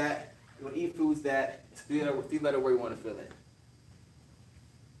foods that you want to eat. Foods that it's a three-letter word you want to fill in.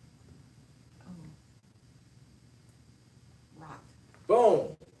 Oh. Rot.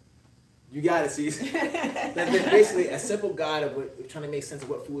 Boom. You got it, see. That's basically a simple guide of what we're trying to make sense of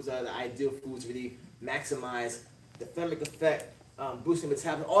what foods are the ideal foods really maximize the thermic effect, boosting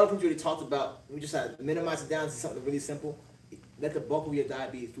metabolism, all the things we already talked about. We just had to minimize it down to something really simple. Let the bulk of your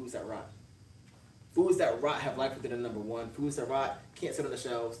diet be foods that rot. Foods that rot have life within them, number one. Foods that rot can't sit on the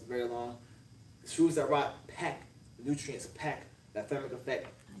shelves very long. Foods that rot pack nutrients, pack that thermic effect.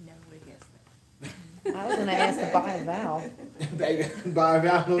 I never would have guessed that. I was gonna ask to buy a valve. By a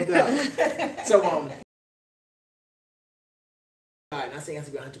valve, no doubt. So, all right, not saying it has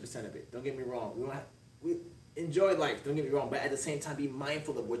to be 100% of it. Don't get me wrong. We enjoy life, don't get me wrong, but at the same time, be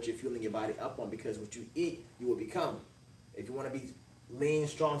mindful of what you're fueling your body up on, because what you eat, you will become. If you want to be lean,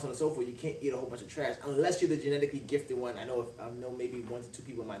 strong, so on and so forth, you can't eat a whole bunch of trash unless you're the genetically gifted one. I know maybe 1 to 2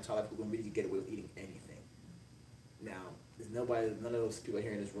 people in my entire life who can really get away with eating anything. Now, there's none of those people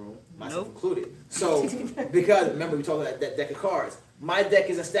here in this room, myself included. So, because remember we talked about that deck of cards. My deck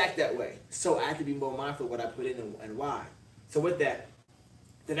isn't stacked that way, so I have to be more mindful of what I put in and why. So with that,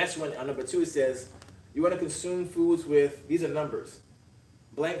 the next one on number 2 says you want to consume foods with, these are numbers,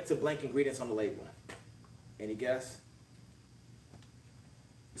 blank to blank ingredients on the label. Any guess?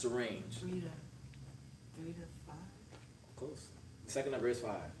 It's a range. 3 to 5. Close. The second number is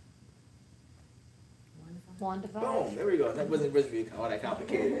 5. 1 to 5. 1 to 5. Boom, there we go. That wasn't really all that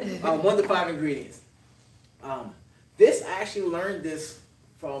complicated. 1 to 5 ingredients. This, I actually learned this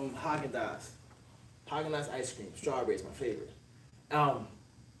from Haagen-Dazs. Haagen-Dazs ice cream. Strawberry is my favorite.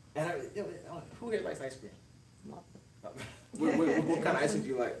 Who here likes ice cream? What kind of ice cream do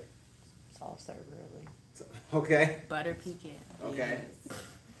you like? Soft serve, really. Okay. Butter pecan. Okay.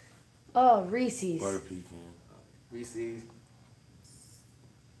 Oh, Reese's. Butter pecan. Reese's.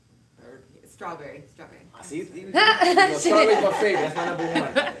 Strawberry. I see. Strawberry is my favorite. That's my number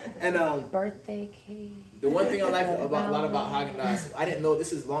 1. And Birthday cake. the one thing I like a lot about Haagen-Dazs, I didn't know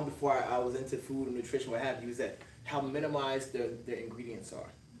this is long before I was into food and nutrition, what have you, is that how minimized their ingredients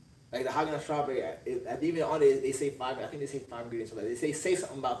are. Like the Haagen-Dazs strawberry, even on it, they say 5. I think they say 5 ingredients. Or they say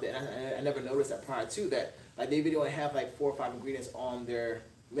something about that. And I never noticed that prior to that. Like they really only have like 4 or 5 ingredients on their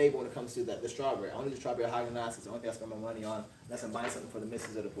label when it comes to the strawberry. I only do strawberry Haagen-Dazs. It's the only thing I spend my money on. Unless I'm buying something for the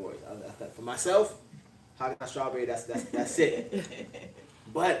missus or the boys. For myself, Haagen-Dazs strawberry. That's it.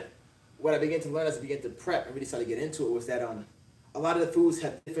 But what I began to learn as I began to prep and really started to get into it was that a lot of the foods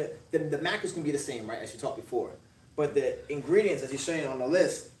have different. The macros can be the same, right, as you talked before, but the ingredients, as you're showing on the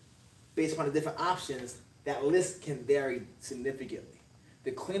list, based upon the different options, that list can vary significantly.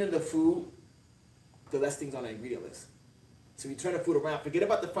 The cleaner the food, the less things on the ingredient list. So you turn the food around, forget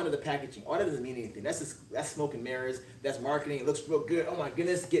about the front of the packaging. All that doesn't mean anything. That's smoke and mirrors. That's marketing. It looks real good. Oh my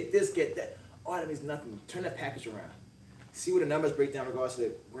goodness, get this, get that. All that means nothing. Turn the package around. See what the numbers break down in regards to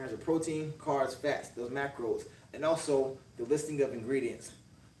the grams of protein, carbs, fats, those macros, and also the listing of ingredients.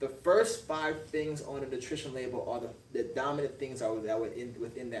 The first 5 things on the nutrition label are the dominant things that are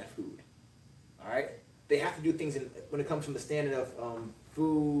within that food. All right? They have to do things when it comes from the standard of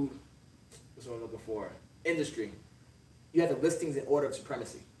food, what's what I'm looking for, industry. You have the listings in order of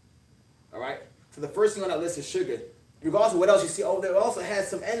supremacy. All right? So the first thing on that list is sugar. Regardless of what else you see, it also has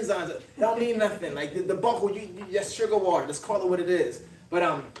some enzymes that don't mean nothing. Like the bulk of just sugar water. Let's call it what it is.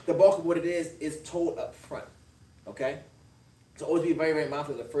 But the bulk of what it is told up front. Okay? So always be very, very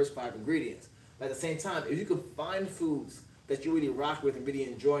mindful of the first 5 ingredients. But at the same time, if you can find foods that you really rock with and really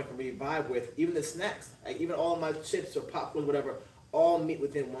enjoy and really vibe with, even the snacks, like even all my chips or popcorn, whatever, all meet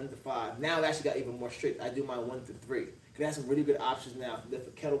within 1 to 5. Now I've actually got even more strict. I do mine 1 to 3. They have some really good options now. The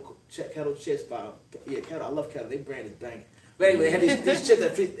kettle chips by Kettle. I love Kettle. Their brand is banging. But anyway, they have these chips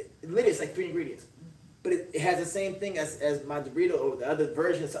that literally it's like 3 ingredients. But it has the same thing as my Dorito or the other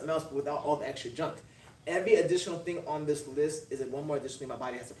version, something else, but without all the extra junk. Every additional thing on this list is one more additional thing my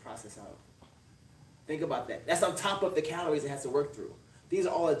body has to process out. Think about that. That's on top of the calories it has to work through. These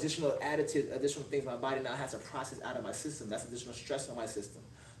are all additional additives, additional things my body now has to process out of my system. That's additional stress on my system.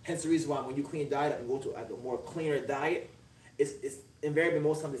 Hence the reason why when you clean diet and go to a more cleaner diet, it's invariably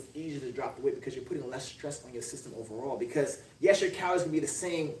most times it's easier to drop the weight because you're putting less stress on your system overall. Because yes, your calories can be the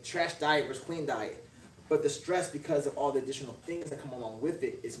same trash diet versus clean diet, but the stress because of all the additional things that come along with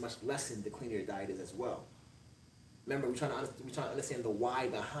it is much less than the cleaner your diet is as well. Remember, we're trying to understand the why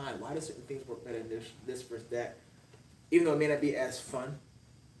behind why do certain things work better than this versus that. Even though it may not be as fun,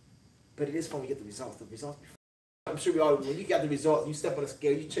 but it is fun when you get the results. The results. I'm sure we all, when you got the results, you step on the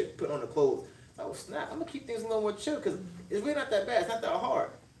scale, you put on the clothes. Oh snap! I'm gonna keep things a little more chill because it's really not that bad. It's not that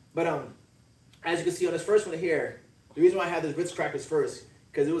hard. But as you can see on this first one here, the reason why I had this Ritz crackers first,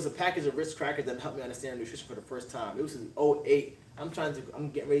 because it was a package of Ritz crackers that helped me understand nutrition for the first time. It was in 2008. I'm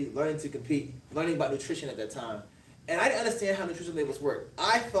getting ready, learning to compete, learning about nutrition at that time. And I didn't understand how nutrition labels work.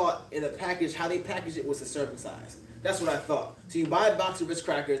 I thought in a package, how they packaged it was the serving size. That's what I thought. So you buy a box of Ritz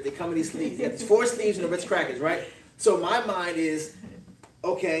crackers, they come in these sleeves. You have 4 sleeves in the Ritz crackers, right? So my mind is,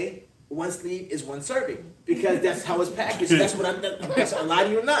 okay, 1 sleeve is 1 serving because that's how it's packaged. That's what that's a lie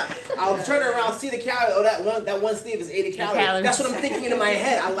to you or not. I'll turn around, see the calories. Oh, that one sleeve is 80 calories. That's what I'm thinking in my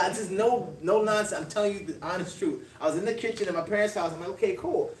head. This is no nonsense. I'm telling you the honest truth. I was in the kitchen at my parents' house. I'm like, okay,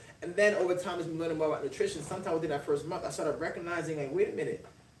 cool. And then over time, as we learning more about nutrition, sometime within that first month, I started recognizing, like, wait a minute.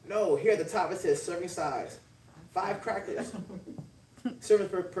 No, here at the top it says serving size, 5 crackers, serving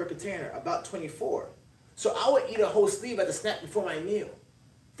per container, about 24. So I would eat a whole sleeve at the snack before my meal,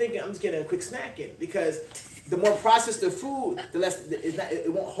 thinking I'm just getting a quick snack in, because the more processed the food, the less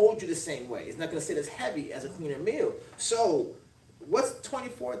it won't hold you the same way. It's not going to sit as heavy as a cleaner meal. So what's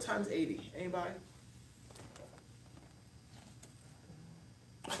 24 times 80? Anybody?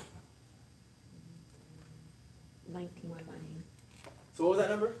 So what was that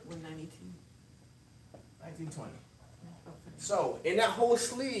number? 192. 1920. So in that whole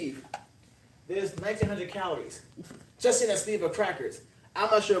sleeve, there's 1,900 calories. Just in that sleeve of crackers. I'm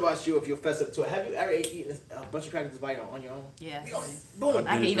not sure about you if you're festive to it. Have you ever eaten a bunch of crackers by on your own? Yeah. Boom.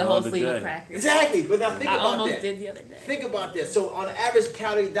 I can eat a whole sleeve of crackers. Exactly. But now think I about almost that. did the other day. Think about this. So on an average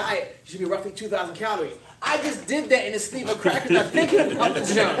calorie diet, you should be roughly 2,000 calories. I just did that in a sleeve of crackers, not thinking about the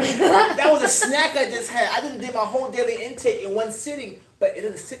junk. That was a snack I just had. I didn't do my whole daily intake in one sitting, but it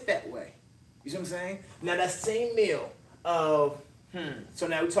doesn't sit that way. You see what I'm saying? Now that same meal of, so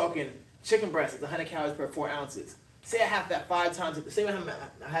now we're talking chicken breast is 100 calories per 4 ounces. Say I have that 5 times, say I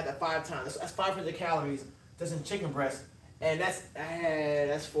had that 5 times, that's 500 calories just in chicken breast, and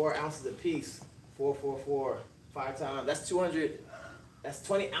that's 4 ounces a piece. 4, 5 times, that's 200, that's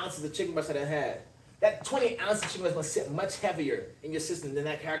 20 ounces of chicken breast that I had. That 20 ounces of chicken breast must sit much heavier in your system than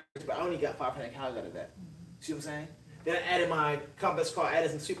that calories, but I only got 500 calories out of that. See what I'm saying? Then I added my complex carb, added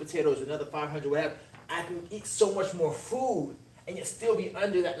some sweet potatoes, another 500, whatever. I can eat so much more food and yet still be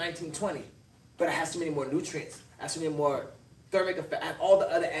under that 1920. But I have so many more nutrients. I have so many more thermic effects. I have all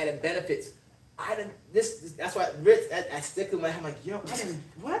the other added benefits. That's why Ritz, I stick in my head. I'm like, yo,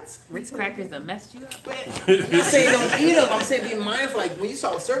 what? Ritz crackers that messed you up. But I'm not saying don't eat them. I'm saying be mindful. Like when you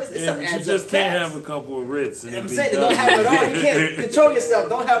saw service, it's something adds you just up can't fast. have a couple of Ritz. And I'm be saying done. don't have it all. You can't control yourself.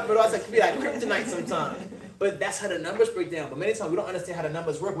 Don't have it all. It's like, it can be like kryptonite sometimes. But that's how the numbers break down. But many times we don't understand how the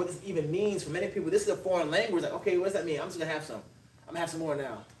numbers work, what this even means. For many people, this is a foreign language. Like, okay, what does that mean? I'm just gonna have some. I'm gonna have some more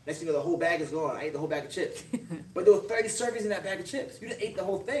now. Next thing you know, the whole bag is gone. I ate the whole bag of chips. But there were 30 servings in that bag of chips. You just ate the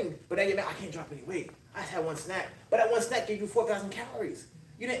whole thing, but now you're mad, I can't drop any weight. I just had one snack. But that one snack gave you 4,000 calories.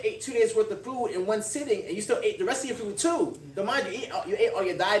 You didn't eat 2 days worth of food in one sitting, and you still ate the rest of your food too. Don't mind you ate all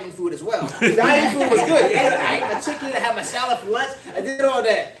your dieting food as well. The dieting food was good. I ate my chicken, I had my salad for lunch, I did all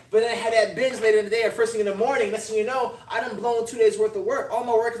that. But then I had that binge later in the day or first thing in the morning. Next thing you know, I done blown 2 days worth of work. All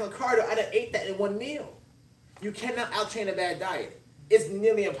my work is on cardio. I done ate that in one meal. You cannot out-train a bad diet. It's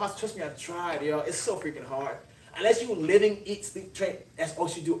nearly impossible. Trust me, I've tried, yo. It's so freaking hard. Unless you living, eat, sleep, train, that's all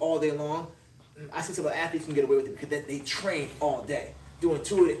you do all day long. I see some of the athletes can get away with it because they train all day. Doing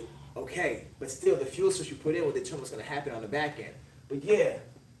 2 of it, okay. But still, the fuel source you put in will determine what's going to happen on the back end. But yeah,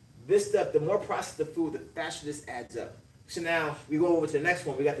 this stuff, the more processed the food, the faster this adds up. So now, we go over to the next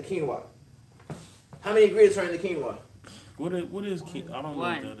one. We got the quinoa. How many ingredients are in the quinoa? What is quinoa? I don't know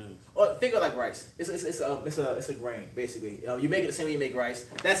what that is. Oh, think of like rice. It's a grain basically. You make it the same way you make rice.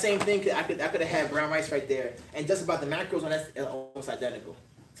 That same thing I could have had brown rice right there, and just about the macros on that are almost identical.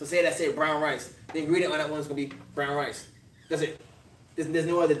 So say brown rice. The ingredient on that one is gonna be brown rice. That's it. There's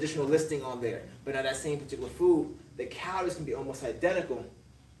no other additional listing on there. But on that same particular food, the calories can be almost identical,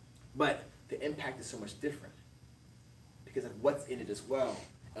 But the impact is so much different because of what's in it as well,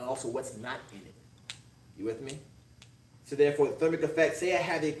 and also what's not in it. You with me? So therefore, the thermic effect, say I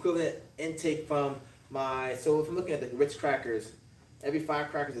have the equivalent intake from so if I'm looking at the Ritz crackers, every 5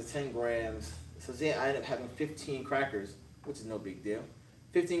 crackers is 10 grams. So say I end up having 15 crackers, which is no big deal.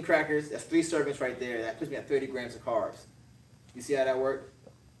 15 crackers, that's 3 servings right there. That puts me at 30 grams of carbs. You see how that works?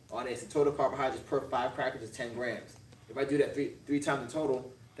 On it, the total carbohydrates per 5 crackers is 10 grams. If I do that three times in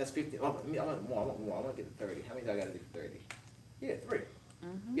total, that's 50. I want more. I want to get to 30. How many do I got to do for 30? Yeah, 3.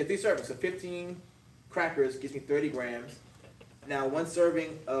 Yeah, 3 servings. So 15 crackers gives me 30 grams. Now, 1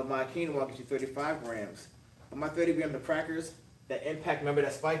 serving of my quinoa gives you 35 grams. But my 30 grams of crackers, that impact, remember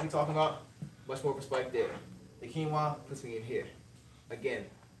that spike we talking about? Much more of a spike there. The quinoa puts me in here. Again,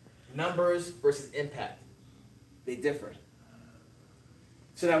 numbers versus impact. They differ.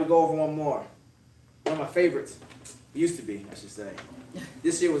 So now we go over one more. One of my favorites. Used to be, I should say.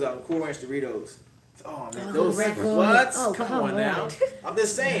 This year was Cool Ranch Doritos. Oh man, those what? Oh, come on now. I'm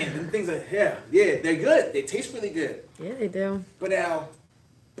just saying, them things are yeah, they're good. They taste really good. Yeah, they do. But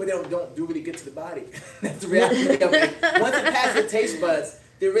they don't do really good to the body. That's the reality of it. Once it passes the taste buds,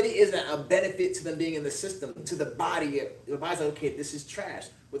 there really isn't a benefit to them being in the system, to the body. The body's like, okay, this is trash.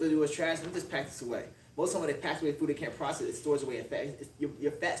 What they do is trash, and just pack this away. Most of the time when they pack away food, they can't process it, it stores away in fat.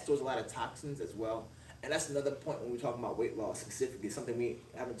 Your fat stores a lot of toxins as well. And that's another point when we talk about weight loss specifically, something we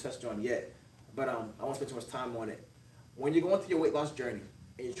haven't touched on yet. But I won't spend too much time on it. When you're going through your weight loss journey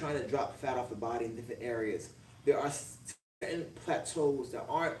and you're trying to drop fat off the body in different areas, there are certain plateaus that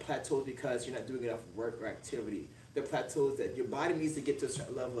aren't plateaus because you're not doing enough work or activity. They're plateaus that your body needs to get to a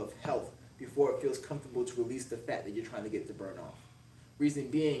certain level of health before it feels comfortable to release the fat that you're trying to get to burn off. Reason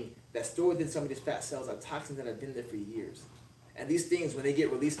being that stored within some of these fat cells are toxins that have been there for years. And these things, when they get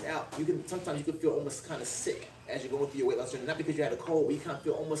released out, sometimes you can feel almost kind of sick as you're going through your weight loss journey. Not because you had a cold, but you kind of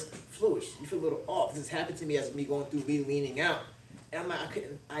feel almost fluish. You feel a little off. This has happened to me as me going through leaning out. And I'm like,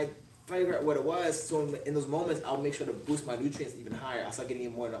 I figured out what it was. So in those moments, I'll make sure to boost my nutrients even higher. I'll start getting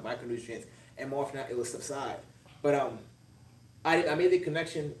in more micronutrients, and more often than not, it will subside. But I made the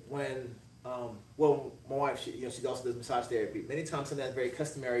connection when my wife, she also does massage therapy. Many times, something that's very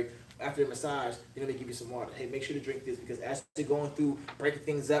customary. After the massage, they give you some water. Hey, make sure to drink this because as they're going through breaking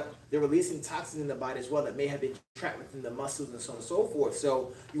things up, they're releasing toxins in the body as well that may have been trapped within the muscles and so on and so forth.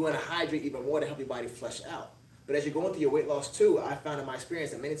 So you want to hydrate even more to help your body flush out. But as you're going through your weight loss too, I found in my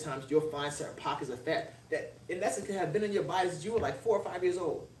experience that many times you'll find certain pockets of fat that in essence have been in your body since you were like 4 or 5 years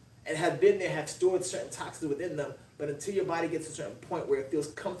old and have been there, have stored certain toxins within them. But until your body gets to a certain point where it feels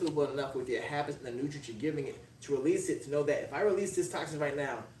comfortable enough with your habits and the nutrients you're giving it to release it, to know that if I release this toxin right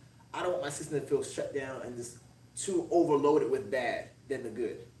now, I don't want my system to feel shut down and just too overloaded with bad than the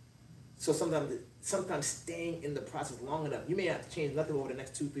good. So sometimes staying in the process long enough, you may have to change nothing over the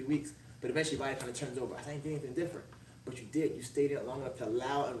next 2-3 weeks, but eventually your body kind of turns over. I ain't doing anything different. But you did. You stayed in it long enough to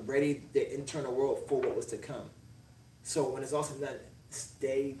allow and ready the internal world for what was to come. So when it's all said and done,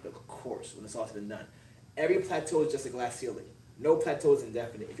 stay the course when it's all said and done. Every plateau is just a glass ceiling. No plateau is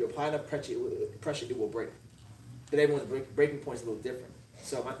indefinite. If you apply enough pressure, it will break. But everyone's breaking point is a little different.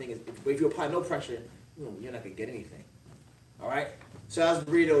 So my thing is, if you apply no pressure, you're not going to get anything. All right? So that's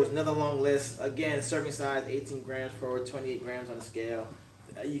burritos, another long list. Again, serving size, 18 grams per 28 grams on the scale.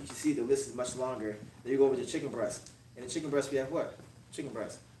 You can see the list is much longer. Then you go over to chicken breast. And the chicken breast, we have what? Chicken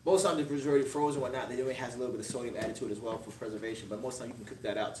breast. Most times if it's already frozen or whatnot, they only has a little bit of sodium added to it as well for preservation. But most times you can cook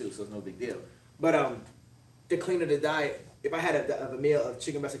that out too, so it's no big deal. But the cleaner the diet, if I had a meal of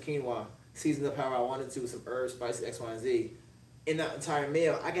chicken breast and quinoa, seasoned up however I wanted to with some herbs, spices, X, Y, and Z, in that entire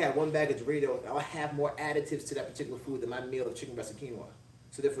meal, I can have 1 bag of Doritos. I'll have more additives to that particular food than my meal of chicken breast and quinoa.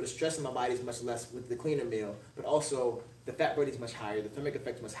 So therefore, the stress in my body is much less with the cleaner meal, but also the fat burning is much higher, the thermic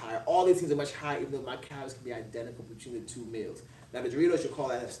effect is much higher. All these things are much higher, even though my calories can be identical between the 2 meals. Now, the Doritos, you call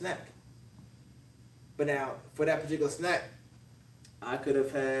that a snack. But now, for that particular snack, I could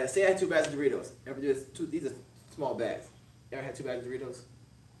have had, say I had 2 bags of Doritos. These are small bags. You ever had 2 bags of Doritos?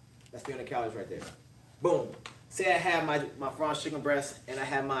 That's 300 calories right there. Boom. Say I have my Franz chicken breast and I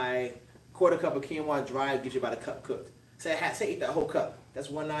have my 1/4 cup of quinoa dry, gives you about a cup cooked. Say I eat that whole cup. That's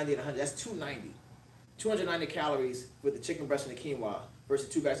 190 and 100. That's 290. 290 calories with the chicken breast and the quinoa versus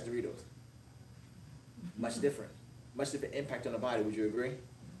 2 bags of Doritos. Much different. Much different impact on the body. Would you agree?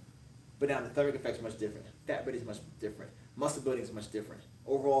 But now the thermic effect is much different. Fat burning is much different. Muscle building is much different.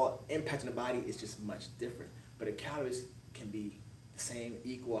 Overall impact on the body is just much different. But the calories can be the same,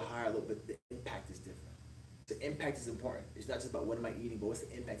 equal, higher, a little bit. The impact is different. The impact is important. It's not just about what am I eating, but what's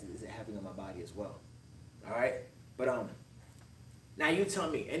the impact is it having on my body as well. All right? But now you tell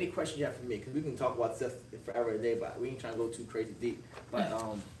me any question you have for me, because we can talk about stuff forever a day, but we ain't trying to go too crazy deep. But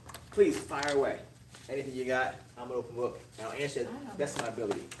Please fire away. Anything you got, I'm an open book. I'll answer best of my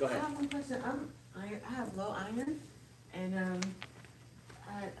ability. Go I ahead. have one question. I have low iron, and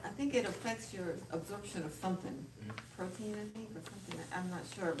I think it affects your absorption of something, protein, I think, or something. I'm not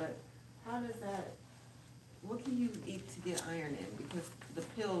sure, but how does that? What can you eat to get iron in? Because the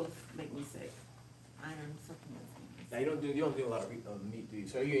pills make me sick. Iron supplements. Now you don't do a lot of meat, do you?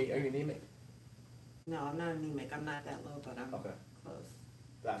 So are you anemic? No, I'm not anemic. I'm not that low, but I'm Okay. close.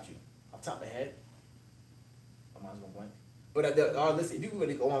 Got you. Off the top of my head, I might as well blank. But listen, if you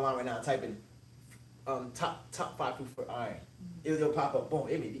really go online right now and type in top 5 food for iron, it'll pop up. Boom,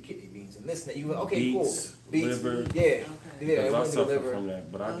 it may be kidney beans and this and that. You go, okay, Beets, cool. Beets, liver. yeah, Okay. yeah. Because I I suffer liver. from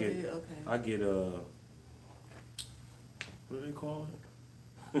that, but Oh, do you? Okay. I get what do they call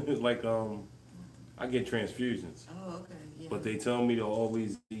it? Like I get transfusions, Oh, okay. Yeah. but they tell me to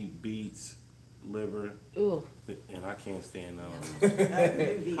always eat beets, liver, Ooh, and I can't stand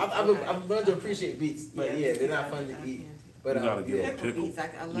I've learned to appreciate beets, but yeah, they're not fun to eat. But You gotta yeah. get them Pickle pickled. beets,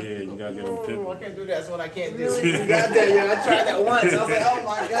 I love Yeah, you pickle gotta get beets. them I pickled. can't do that. That's what I can't do. Really? You got that? Yeah, I tried that once. I was like, oh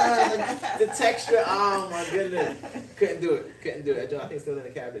my god, like, the texture. Oh my goodness, couldn't do it. I think it's still in the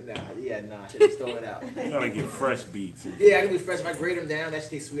cabinet now. Yeah, nah, I should just throw it out. You gotta get fresh beets. Yeah, I can do fresh. If I grate them down, that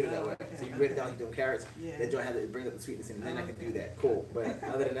should taste sweeter that way. Okay. So you grate it down, you doing carrots. Yeah. That joint has it brings up the sweetness, and then I can do Okay. that. Cool. But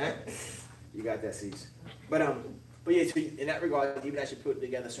other than that, you got that, Cease. But yeah. So in that regard, even as you put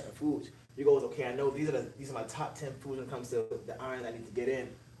together certain foods, you go, okay, I know these are my top 10 foods when it comes to the iron I need to get in.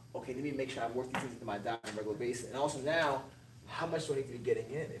 Okay, let me make sure I work these things into my diet on a regular basis. And also now, how much do I need to be getting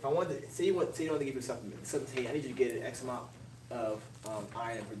in? If I wanted to say you want to give you a supplement, hey, I need you to get an X amount of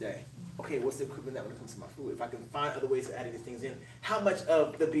iron per day. Okay, what's the equivalent of that when it comes to my food? If I can find other ways of adding these things in, how much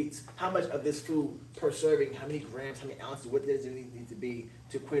of the beets, how much of this food per serving, how many grams, how many ounces, what does it need to be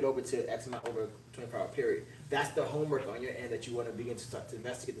to equate over to X amount over a 24-hour period? That's the homework on your end that you want to begin to start to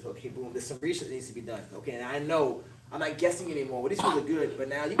investigate this. Okay, boom, there's some research that needs to be done. Okay, and I know I'm not guessing anymore. Well, these foods are good, but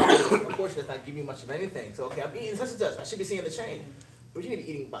now you can a portion that's not giving you much of anything. So, okay, I'm eating such and such. I should be seeing the change. But you need to be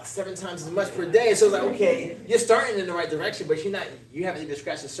eating about 7 times as much per day. So it's like, okay, you're starting in the right direction, but you haven't even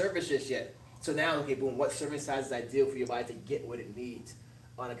scratched the surface just yet. So now, okay, boom, what serving size is ideal for your body to get what it needs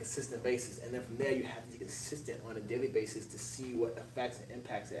on a consistent basis? And then from there, you have to be consistent on a daily basis to see what effects and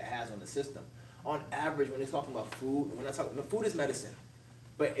impacts it has on the system. On average, when they're talking about food, food is medicine,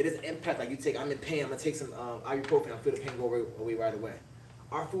 but it is an impact. Like I'm in pain, I'm gonna take some ibuprofen, I'll feel the pain go away right away.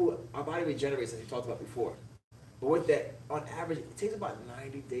 Our food, our body regenerates, as we talked about before. But with that, on average, it takes about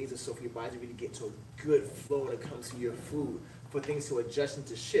 90 days or so for your body to really get to a good flow when it comes to your food, for things to adjust and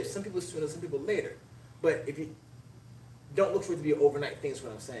to shift. Some people sooner, some people later. But if you don't look for it to be an overnight thing, is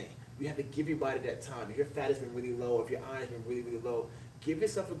what I'm saying. You have to give your body that time. If your fat has been really low, if your iron has been really, really low, give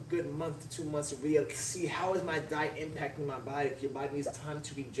yourself a good month to 2 months to really see how is my diet impacting my body. If your body needs time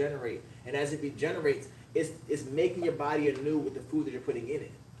to regenerate. And as it regenerates, it's making your body anew with the food that you're putting in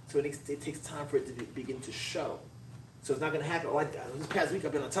it. So it takes time for it to begin to show. So it's not going to happen. Oh, this past week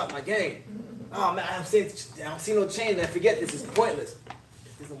I've been on top of my game. Oh man, I don't see no change. I forget this is pointless.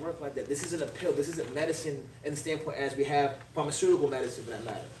 It doesn't work like that. This isn't a pill. This isn't medicine in the standpoint as we have pharmaceutical medicine for that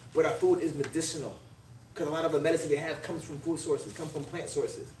matter. But our food is medicinal. Because a lot of the medicine we have comes from food sources, comes from plant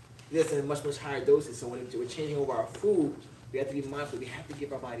sources. This in much, much higher doses. So when we're changing over our food, we have to be mindful. We have to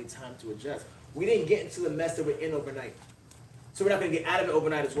give our body time to adjust. We didn't get into the mess that we're in overnight. So we're not going to get out of it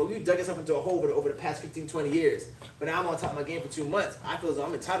overnight as well. We dug ourselves into a hole over the past 15, 20 years. But now I'm on top of my game for 2 months. I feel as though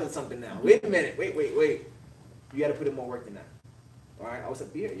I'm entitled to something now. Wait a minute. Wait. You got to put in more work than that. All right? I was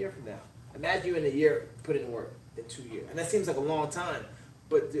like, be a year from now. Imagine you in a year put in work than 2 years. And that seems like a long time.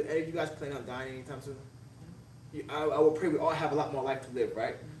 But do any of you guys plan on dying anytime soon? I will pray we all have a lot more life to live,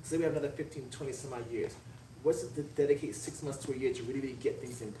 right? So we have another 15, 20 some odd years. What's it to dedicate 6 months to a year to really get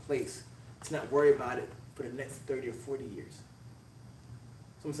things in place, to not worry about it for the next 30 or 40 years?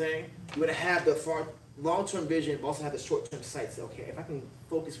 So I'm saying, you want to have the far long-term vision, but also have the short-term sight. Say, okay, if I can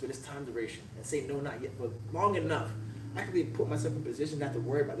focus for this time duration and say no, not yet, but long enough, I can really put myself in a position not to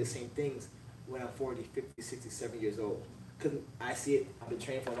worry about the same things when I'm 40, 50, 60, 70 years old. Because I see it, I've been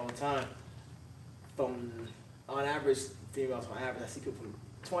training for a long time. On average, females on average, I see people from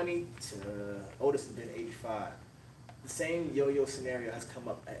 20 to oldest has been 85. The same yo-yo scenario has come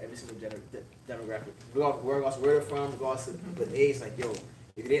up at every single demographic. Regardless of where they're from, regardless of the age, like, yo,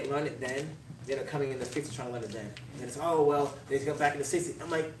 if you didn't learn it then, they're coming in the 50s trying to learn it then. And it's, oh, well, they come back in the 60s. I'm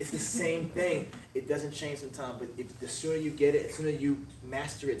like, it's the same thing. It doesn't change sometimes, but the sooner you get it, the sooner you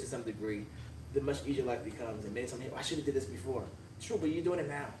master it to some degree, the much easier life becomes. And many times, I should have did this before. True, but you're doing it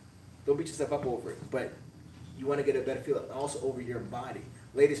now. Don't beat yourself up over it. But you want to get a better feel also over your body.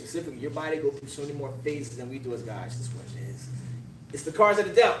 Ladies specifically, your body goes through so many more phases than we do as guys. This is what it is. it's the cards of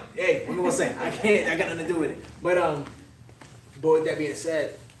the devil. Hey, what am I gonna say? I got nothing to do with it. But with that being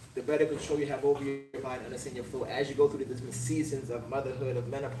said, the better control you have over your body, understand your flow as you go through the different seasons of motherhood, of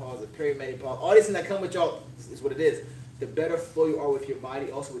menopause, of perimenopause, all these things that come with y'all is what it is. The better flow you are with your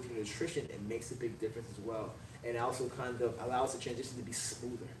body, also with your nutrition, it makes a big difference as well. And it also kind of allows the transition to be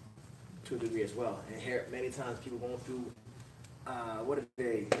smoother to a degree as well. And here, many times people going through, what are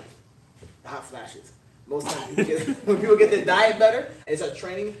they? Hot flashes. Most times when people get their diet better and start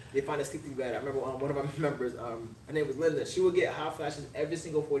training, they find their sleep better. I remember one of our members, her name was Linda, she would get hot flashes every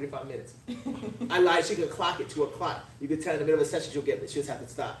single 45 minutes. I lied, she could clock it 2 o'clock. You could tell in the middle of a session she'll get it, she'll just have to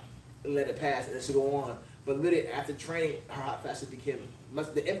stop and let it pass and then she'll go on. But literally after training, her hot flashes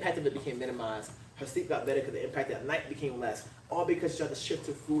the impact of it became minimized. Her sleep got better because the impact at night became less. All because she started to shift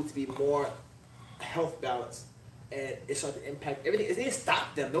her food to be more health balanced. And it started to impact everything. It didn't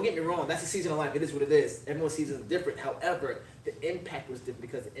stop them. Don't get me wrong. That's the season of life. It is what it is. Everyone's season is different. However, the impact was different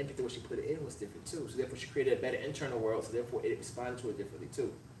because the impact of what she put it in was different too. So therefore, she created a better internal world. So therefore, it responded to it differently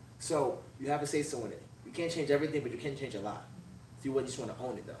too. So you have to say so in it. You can't change everything, but you can change a lot. So you just want to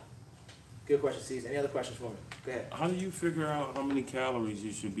own it though. Good question, C's. Any other questions for me? Go ahead. How do you figure out how many calories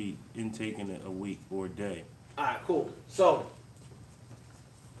you should be intaking a week or a day? All right, cool. So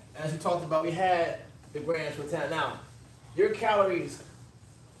as we talked about, we had the grams for 10. Now, your calories,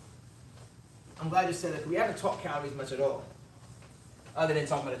 I'm glad you said that. We haven't talked calories much at all, other than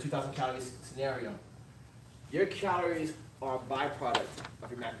talking about a 2,000 calories scenario. Your calories are a byproduct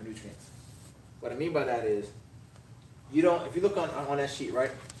of your macronutrients. What I mean by that is, you don't, if you look on that sheet,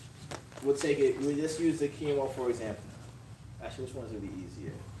 right? We'll take it, we'll just use the quinoa for example. Actually, which one's gonna be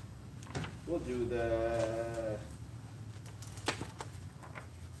easier? We'll do the,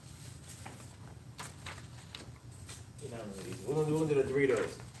 we'll do the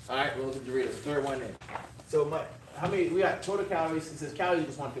Doritos. All right, we'll do the Doritos. Third one in. So how many? We got total calories. It says calories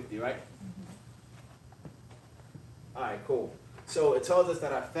equals 150, right? All right, cool. So it tells us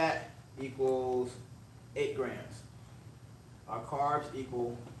that our fat equals 8 grams. Our carbs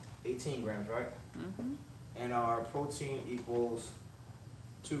equal 18 grams, right? Mm-hmm. And our protein equals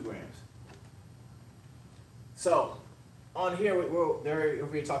 2 grams. So on here,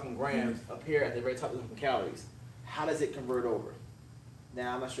 we're talking grams. Up here at the very top, we're talking calories. How does it convert over?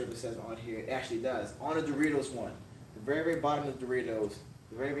 Now, I'm not sure if it says on here. It actually does. On the Doritos one, the very, very bottom of the Doritos,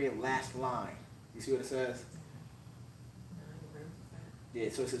 the very, very last line. You see what it says? 9 grams of fat. Yeah,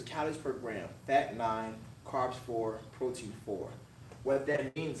 so it says calories per gram. Fat 9, carbs 4, protein 4. What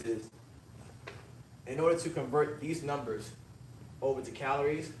that means is, in order to convert these numbers over to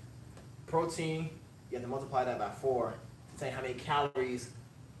calories, protein, you have to multiply that by 4 to tell you how many calories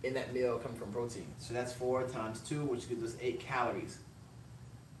in that meal come from protein. So that's 4 times 2, which gives us 8 calories.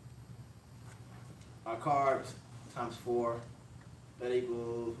 Our carbs times 4, that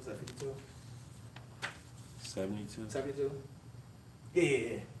equals, what's that, 52? 72. 72?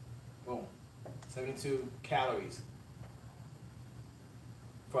 Yeah. Boom. 72 calories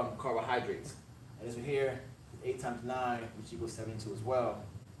from carbohydrates. And this one here, 8 times 9, which equals 72 as well.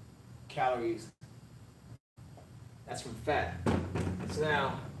 Calories. That's from fat. So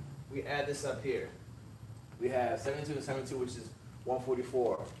now, we add this up here. We have 72 and 72, which is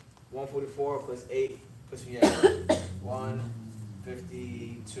 144. 144 plus 8 plus we have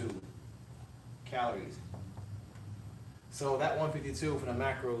 152 calories. So that 152 from the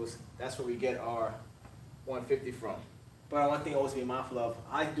macros, that's where we get our 150 from. But one thing I always be mindful of,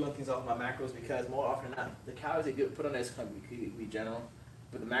 I like doing things off my macros because more often than not, the calories they get put on there is going to be general,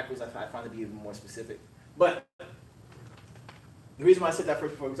 but the macros I find to be even more specific. But the reason why I said that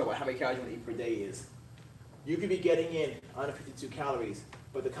first before we talk about how many calories you want to eat per day is, you could be getting in 152 calories,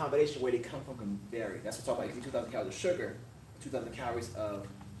 but the combination where they come from can vary. That's what I'm talking about. If you 2,000 calories of sugar, 2,000 calories of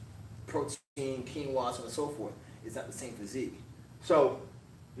protein, quinoa, so on and so forth, it's not the same physique. So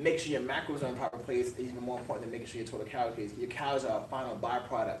make sure your macros are in proper place is even more important than making sure your total calories. Your calories are a final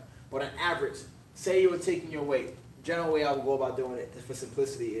byproduct. But on average, say you were taking your weight. General way I would go about doing it for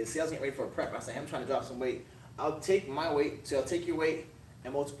simplicity is, say I was getting ready for a prep. I say, I'm trying to drop some weight. I'll take my weight, so I'll take your weight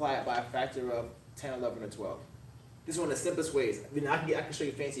and multiply it by a factor of 10, 11, or 12. This is one of the simplest ways. I mean, I can show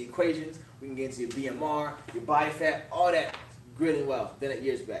you fancy equations. We can get into your BMR, your body fat, all that really well. Done it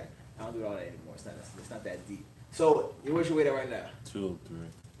years back. I don't do all that anymore. It's not that deep. So, where's your weight at right now? 203.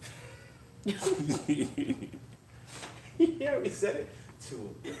 Yeah, we said it.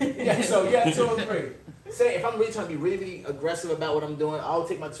 203. Yeah, so yeah, 203. Say if I'm really trying to be really, really aggressive about what I'm doing, I'll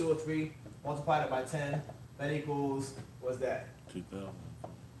take my 203, multiply that by 10. That equals, what's that? 2,000.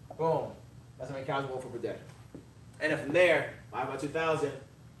 Boom. That's how many calories I'm going for per day. And then from there, by 2,000,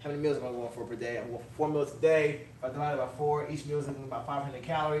 how many meals am I going for per day? I'm going for 4 meals a day. If I divide it by 4, each meal is looking about 500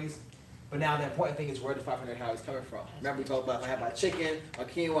 calories. But now the important thing is where the 500 calories coming from. Remember we talked about if I have my chicken, my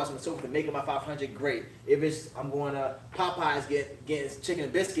quinoa, and so forth to make it my 500, great. If it's I'm going to Popeyes getting chicken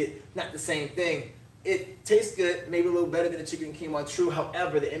and biscuit, not the same thing. It tastes good, maybe a little better than the chicken and quinoa, true.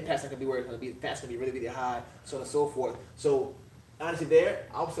 However, the impact's not going to be where it's going to be. The fat's going to be really, really high, so on and so forth. So honestly, there,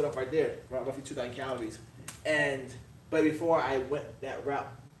 I'll set up right there, roughly 2,000 calories. But before I went that route,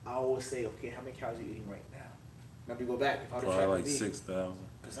 I always say, okay, how many calories are you eating right now? Remember, you go back. If I Probably like 6,000.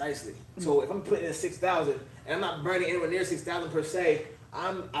 Precisely. So if I'm putting in 6,000 and I'm not burning anywhere near 6,000 per se,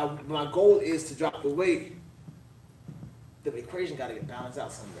 my goal is to drop the weight. The equation got to get balanced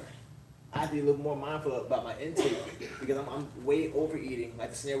out somewhere. I have to be a little more mindful about my intake because I'm way overeating. Like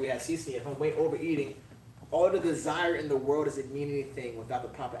the scenario we had, CC, if I'm way overeating, all the desire in the world doesn't mean anything without the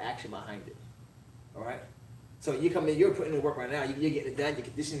proper action behind it. All right? So you come in, you're putting in work right now. You're getting it done. Your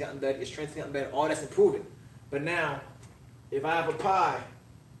conditioning's gotten better. Your strength's gotten better. All that's improving. But now, if I have a pie,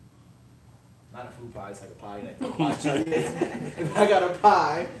 not a fruit pie, it's like a pie. Like a pie chunk. If I got a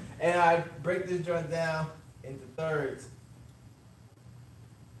pie and I break this joint down into thirds,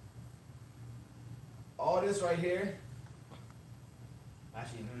 all this right here,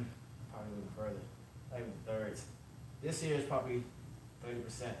 actually, probably a little further, not even thirds. This here is probably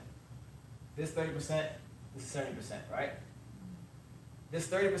 30%. This 30%, this is 70%, right? This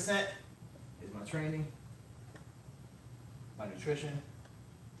 30% is my training, my nutrition,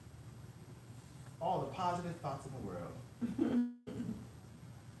 all the positive thoughts in the world.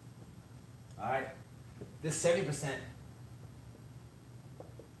 All right? This 70%,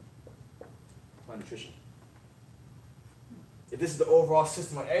 my nutrition. If this is the overall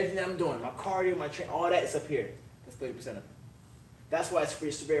system of everything that I'm doing, my cardio, my training, all that is up here. That's 30% of it. That's why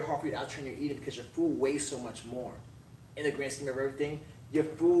it's very hard for you to out-train your eating because your food weighs so much more. In the grand scheme of everything, your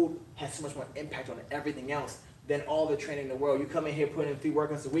food has so much more impact on everything else than all the training in the world. You come in here putting in 3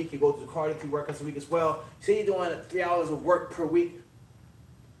 workouts a week, you go to the cardio 3 workouts a week as well. Say you're doing 3 hours of work per week,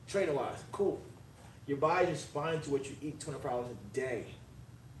 training-wise, cool. Your body's responding to what you eat 24 hours a day.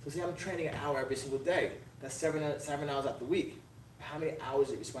 So see, I'm training an hour every single day. That's 7 hours out the week. How many hours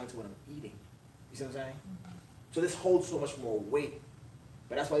is it responding to what I'm eating? You see what I'm saying? So this holds so much more weight.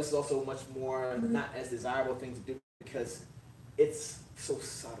 But that's why this is also much more not as desirable thing to do because it's so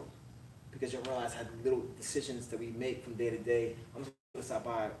subtle. Because you don't realize how little decisions that we make from day to day. I'm just going to stop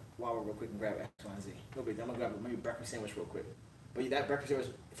by Wawa real quick and grab X, Y, and Z. No big deal. I'm going to grab maybe a breakfast sandwich real quick. But that breakfast sandwich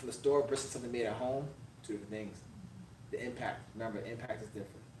from the store versus something made at home, 2 different things. The impact, remember, impact is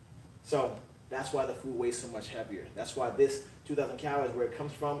different. So that's why the food weighs so much heavier. That's why this 2,000 calories, where it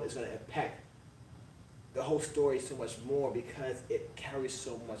comes from, is going to impact the whole story so much more because it carries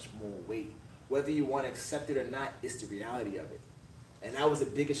so much more weight. Whether you want to accept it or not, it's the reality of it. And that was the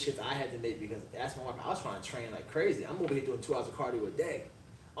biggest shift I had to make because that's my wife. I was trying to train like crazy. I'm over here doing 2 hours of cardio a day.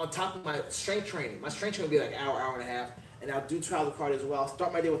 On top of my strength training. My strength training would be like an hour, hour and a half. And I'll do 2 hours of cardio as well.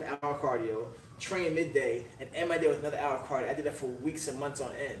 Start my day with an hour of cardio, train midday, and end my day with another hour of cardio. I did that for weeks and months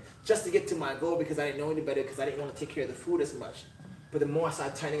on end. Just to get to my goal because I didn't know any better because I didn't want to take care of the food as much. But the more I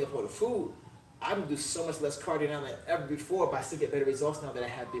started tightening up all the food, I would do so much less cardio now than ever before, but I still get better results now than I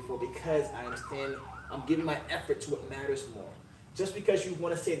had before because I understand I'm giving my effort to what matters more. Just because you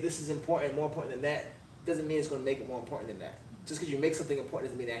want to say this is important, more important than that, doesn't mean it's going to make it more important than that. Just because you make something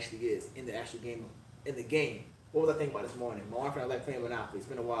important doesn't mean it actually is in the actual game. In the game. What was I thinking about this morning? My wife and I like playing Monopoly. It's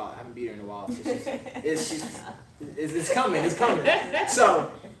been a while. I haven't beat her in a while. So it's coming. It's coming.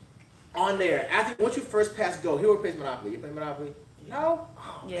 So on there, once you first pass go, who plays Monopoly? You play Monopoly? No?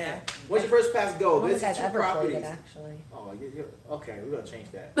 Oh, Yeah. Once you first pass go, I don't there's think I've 2 ever played properties. it, actually. Oh, okay, we're gonna change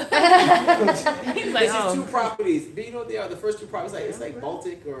that. He's like, This is 2 oh, properties. But you know what they are? The first 2 properties, it's like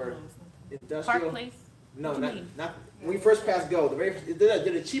Baltic or Industrial. Park Place? No, What do you not mean? when you first pass go. They're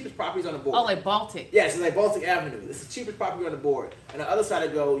the cheapest properties on the board. Oh, like Baltic. Yes, it's like Baltic Avenue. It's the cheapest property on the board. And the other side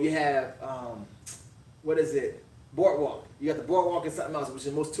of go, you have what is it? Boardwalk. You got the Boardwalk and something else, which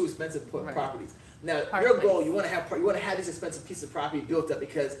is the most 2 expensive Right. properties. Now, Park your goal, Place. you want to have this expensive piece of property built up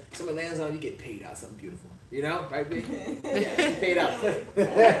because someone lands on it, you get paid out something beautiful. You know, right, B? Yeah, you paid out.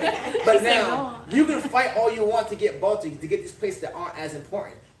 But now, you can fight all you want to get Baltic, to get these places that aren't as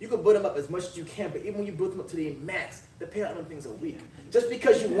important. You can build them up as much as you can, but even when you build them up to the max, the payout on things are weak. Just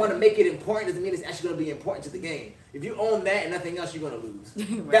because you want to make it important doesn't mean it's actually going to be important to the game. If you own that and nothing else, you're going to lose.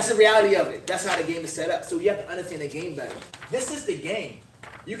 Right. That's the reality of it. That's how the game is set up. So you have to understand the game better. This is the game.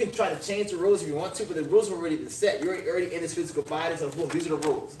 You can try to change the rules if you want to, but the rules have already been set. You're already in this physical body, so boom, these are the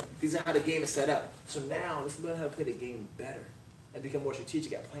rules. These are how the game is set up. So now, let's learn how to play the game better and become more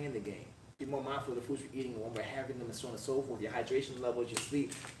strategic at playing the game. Be more mindful of the foods you're eating and when we're having them and so on and so forth. Your hydration levels, your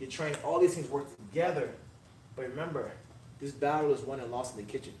sleep, your training, all these things work together. But remember, this battle is won and lost in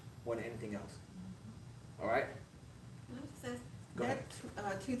the kitchen more than anything else. All right? Go ahead.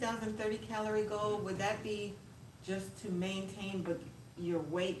 That 2030 calorie goal, would that be just to maintain your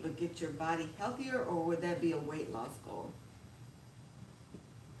weight but get your body healthier, or would that be a weight loss goal?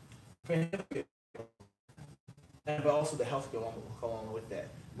 But also the health go along with that.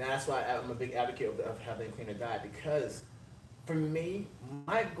 Now that's why I'm a big advocate of having a cleaner diet, because for me,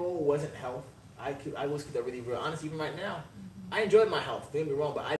 my goal wasn't health. I was keep that really real. Honestly, even right now, I enjoyed my health. Don't get me wrong, but I